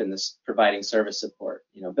gap in this providing service support.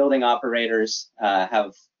 Building operators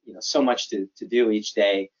have so much to do each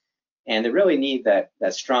day, and they really need that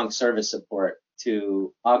strong service support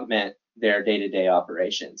to augment their day-to-day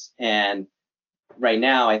operations. And right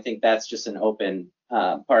now, I think that's just an open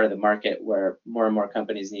part of the market where more and more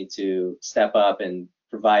companies need to step up and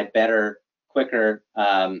provide better, quicker,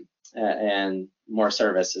 and more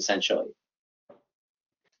service, essentially.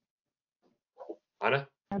 Anna?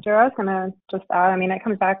 Joe, I was going to just add, it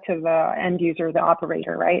comes back to the end user, the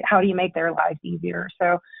operator, right? How do you make their lives easier?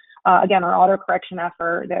 So again, our auto correction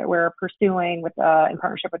effort that we're pursuing with in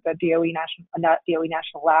partnership with the DOE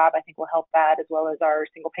National Lab, I think will help that, as well as our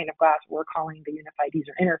single pane of glass we're calling the unified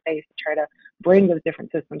user interface, to try to bring those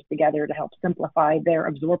different systems together to help simplify their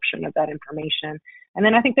absorption of that information. And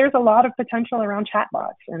then I think there's a lot of potential around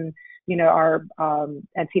chatbots and our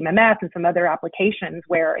and CMMS and some other applications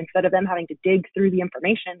where instead of them having to dig through the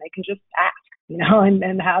information, they can just ask,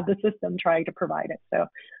 and have the system trying to provide it. So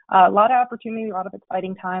a lot of opportunity, a lot of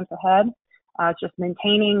exciting times ahead. It's just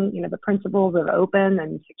maintaining, the principles of open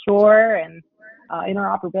and secure and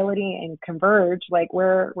interoperability and converge. Like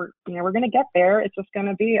we're going to get there. It's just going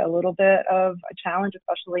to be a little bit of a challenge,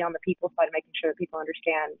 especially on the people side, making sure that people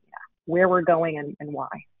understand where we're going and why.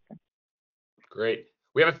 Great.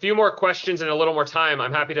 We have a few more questions and a little more time.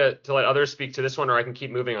 I'm happy to let others speak to this one, or I can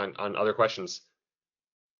keep moving on other questions.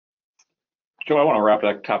 Joe, I want to wrap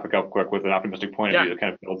that topic up quick with an optimistic point of view that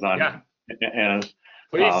kind of builds on Anna's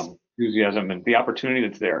enthusiasm and the opportunity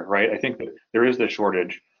that's there, right? I think that there is this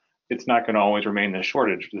shortage. It's not going to always remain this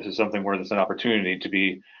shortage. This is something where there's an opportunity to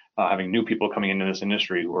be having new people coming into this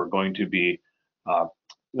industry who are going to be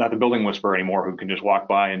not the building whisperer anymore, who can just walk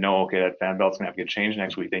by and know, okay, that fan belt's gonna have to get changed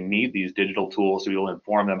next week. They need these digital tools to be able to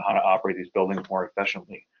inform them how to operate these buildings more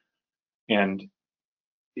efficiently. And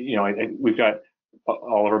we've got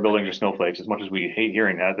all of our buildings are snowflakes. As much as we hate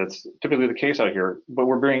hearing that, that's typically the case out here. But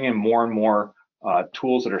we're bringing in more and more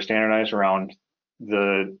tools that are standardized around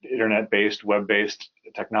the internet-based, web-based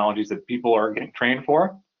technologies that people are getting trained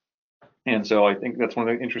for. And so I think that's one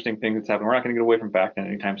of the interesting things that's happening. We're not going to get away from backend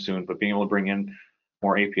anytime soon, but being able to bring in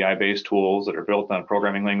more API-based tools that are built on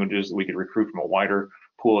programming languages that we could recruit from a wider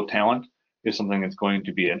pool of talent is something that's going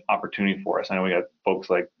to be an opportunity for us. I know we got folks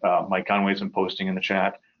like Mike Conway's been posting in the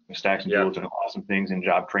chat, Stacks and Jewels doing awesome things in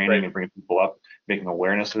job training and bringing people up, making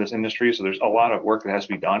awareness to this industry. So there's a lot of work that has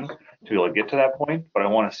to be done to be able to get to that point, but I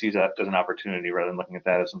want to see that as an opportunity rather than looking at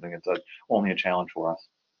that as something that's only a challenge for us.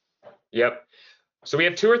 Yep. So we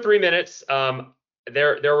have 2 or 3 minutes.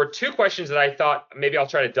 There were 2 questions that I thought maybe I'll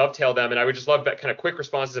try to dovetail them, and I would just love that kind of quick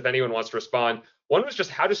responses if anyone wants to respond. One was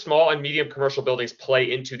just, how do small and medium commercial buildings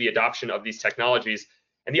play into the adoption of these technologies?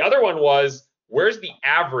 And the other one was, where's the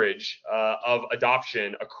average of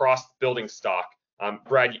adoption across building stock?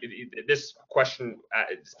 Brad, this question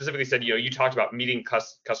specifically said, you talked about meeting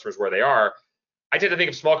customers where they are. I tend to think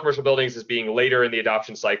of small commercial buildings as being later in the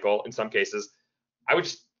adoption cycle in some cases. I would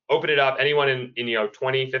just open it up. Anyone in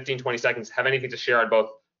 15, 20 seconds have anything to share on both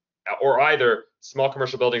or either small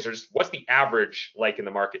commercial buildings, or just what's the average like in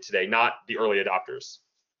the market today, not the early adopters?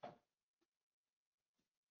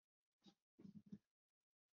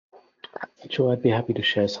 Joe, I'd be happy to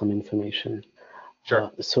share some information.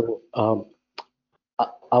 Sure.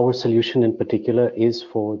 Our solution in particular is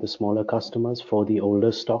for the smaller customers. For the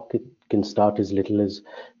older stock, it can start as little as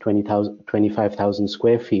 25,000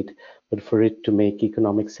 square feet. But for it to make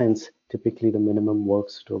economic sense, typically the minimum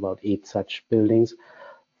works to about 8 such buildings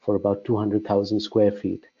for about 200,000 square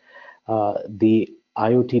feet. The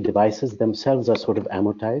IoT devices themselves are sort of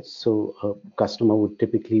amortized. So a customer would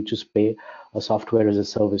typically just pay a software as a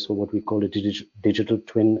service, or what we call a digital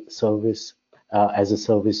twin service as a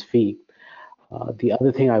service fee. The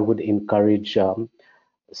other thing I would encourage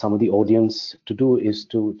some of the audience to do is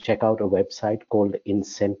to check out a website called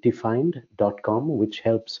incentifind.com, which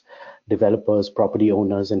helps developers, property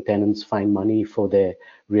owners, and tenants find money for their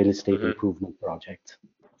real estate improvement projects.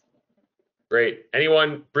 Great.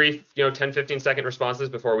 Anyone brief, 10, 15-second responses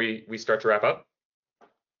before we start to wrap up?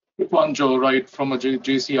 Quick one, Joe, right? From a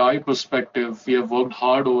JCI perspective, we have worked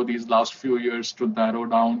hard over these last few years to narrow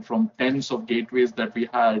down from tens of gateways that we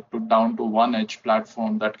had to down to one edge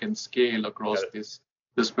platform that can scale across this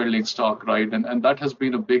building stock, right? And that has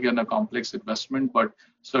been a big and a complex investment, but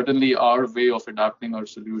certainly our way of adapting our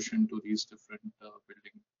solution to these different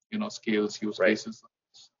building, scales, use cases.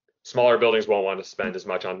 Smaller buildings won't want to spend as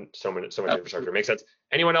much on so much infrastructure. Makes sense.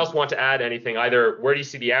 Anyone else want to add anything? Either where do you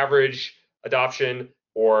see the average adoption,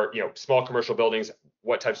 or small commercial buildings,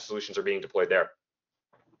 what types of solutions are being deployed there?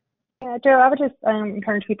 Yeah, Joe, I would just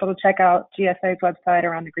encourage people to check out GSA's website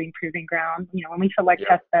around the green proving ground. When we select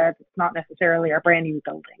test beds, it's not necessarily our brand new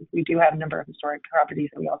buildings. We do have a number of historic properties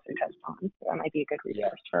that we also test on. So that might be a good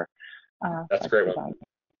resource for. That's a great one.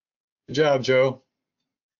 Good job, Joe.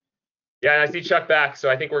 Yeah, and I see Chuck back, so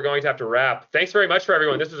I think we're going to have to wrap. Thanks very much for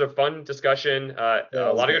everyone. This was a fun discussion. A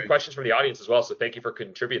lot of good questions from the audience as well, so thank you for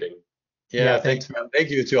contributing. Yeah, thank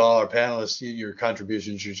you to all our panelists. Your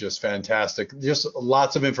contributions are just fantastic. Just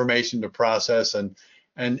lots of information to process, and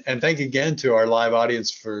thank again to our live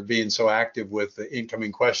audience for being so active with the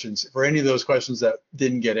incoming questions. For any of those questions that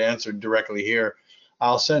didn't get answered directly here,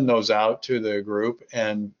 I'll send those out to the group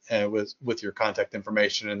and with your contact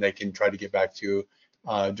information, and they can try to get back to you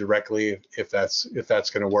directly if that's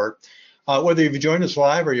going to work. Whether you've joined us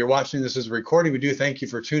live or you're watching this as a recording, we do thank you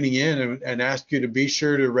for tuning in and ask you to be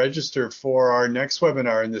sure to register for our next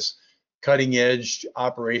webinar in this cutting edge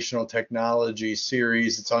operational technology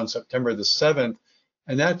series. It's on September the 7th,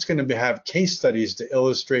 and that's going to have case studies to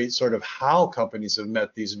illustrate sort of how companies have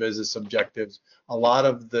met these business objectives. A lot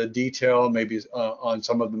of the detail maybe on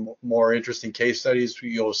some of the more interesting case studies,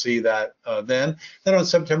 you'll see that then. Then on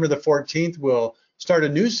September the 14th, we'll start a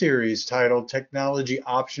new series titled Technology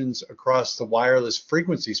Options Across the Wireless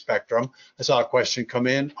Frequency Spectrum. I saw a question come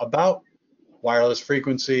in about wireless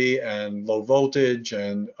frequency and low voltage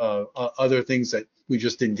and other things that we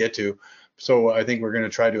just didn't get to. So I think we're going to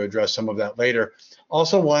try to address some of that later.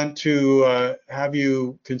 Also want to have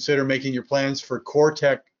you consider making your plans for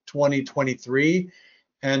CoreTech 2023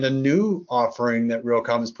 and a new offering that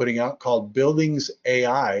Realcomm is putting out called Buildings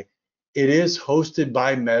AI. It is hosted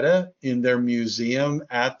by Meta in their museum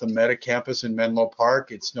at the Meta campus in Menlo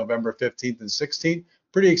Park. It's November 15th and 16th.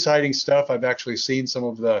 Pretty exciting stuff. I've actually seen some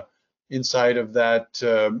of the inside of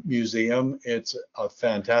that museum. It's a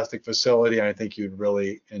fantastic facility, and I think you'd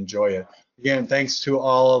really enjoy it. Again, thanks to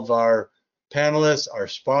all of our panelists, our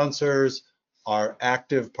sponsors, our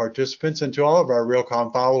active participants, and to all of our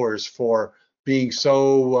Realcomm followers for being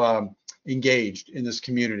so engaged in this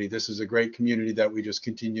community. This is a great community that we just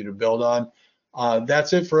continue to build on.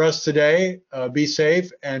 That's it for us today. Be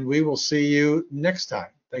safe, and we will see you next time.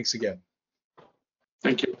 Thanks again.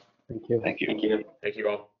 Thank you. Thank you. Thank you. Thank you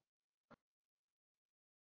all.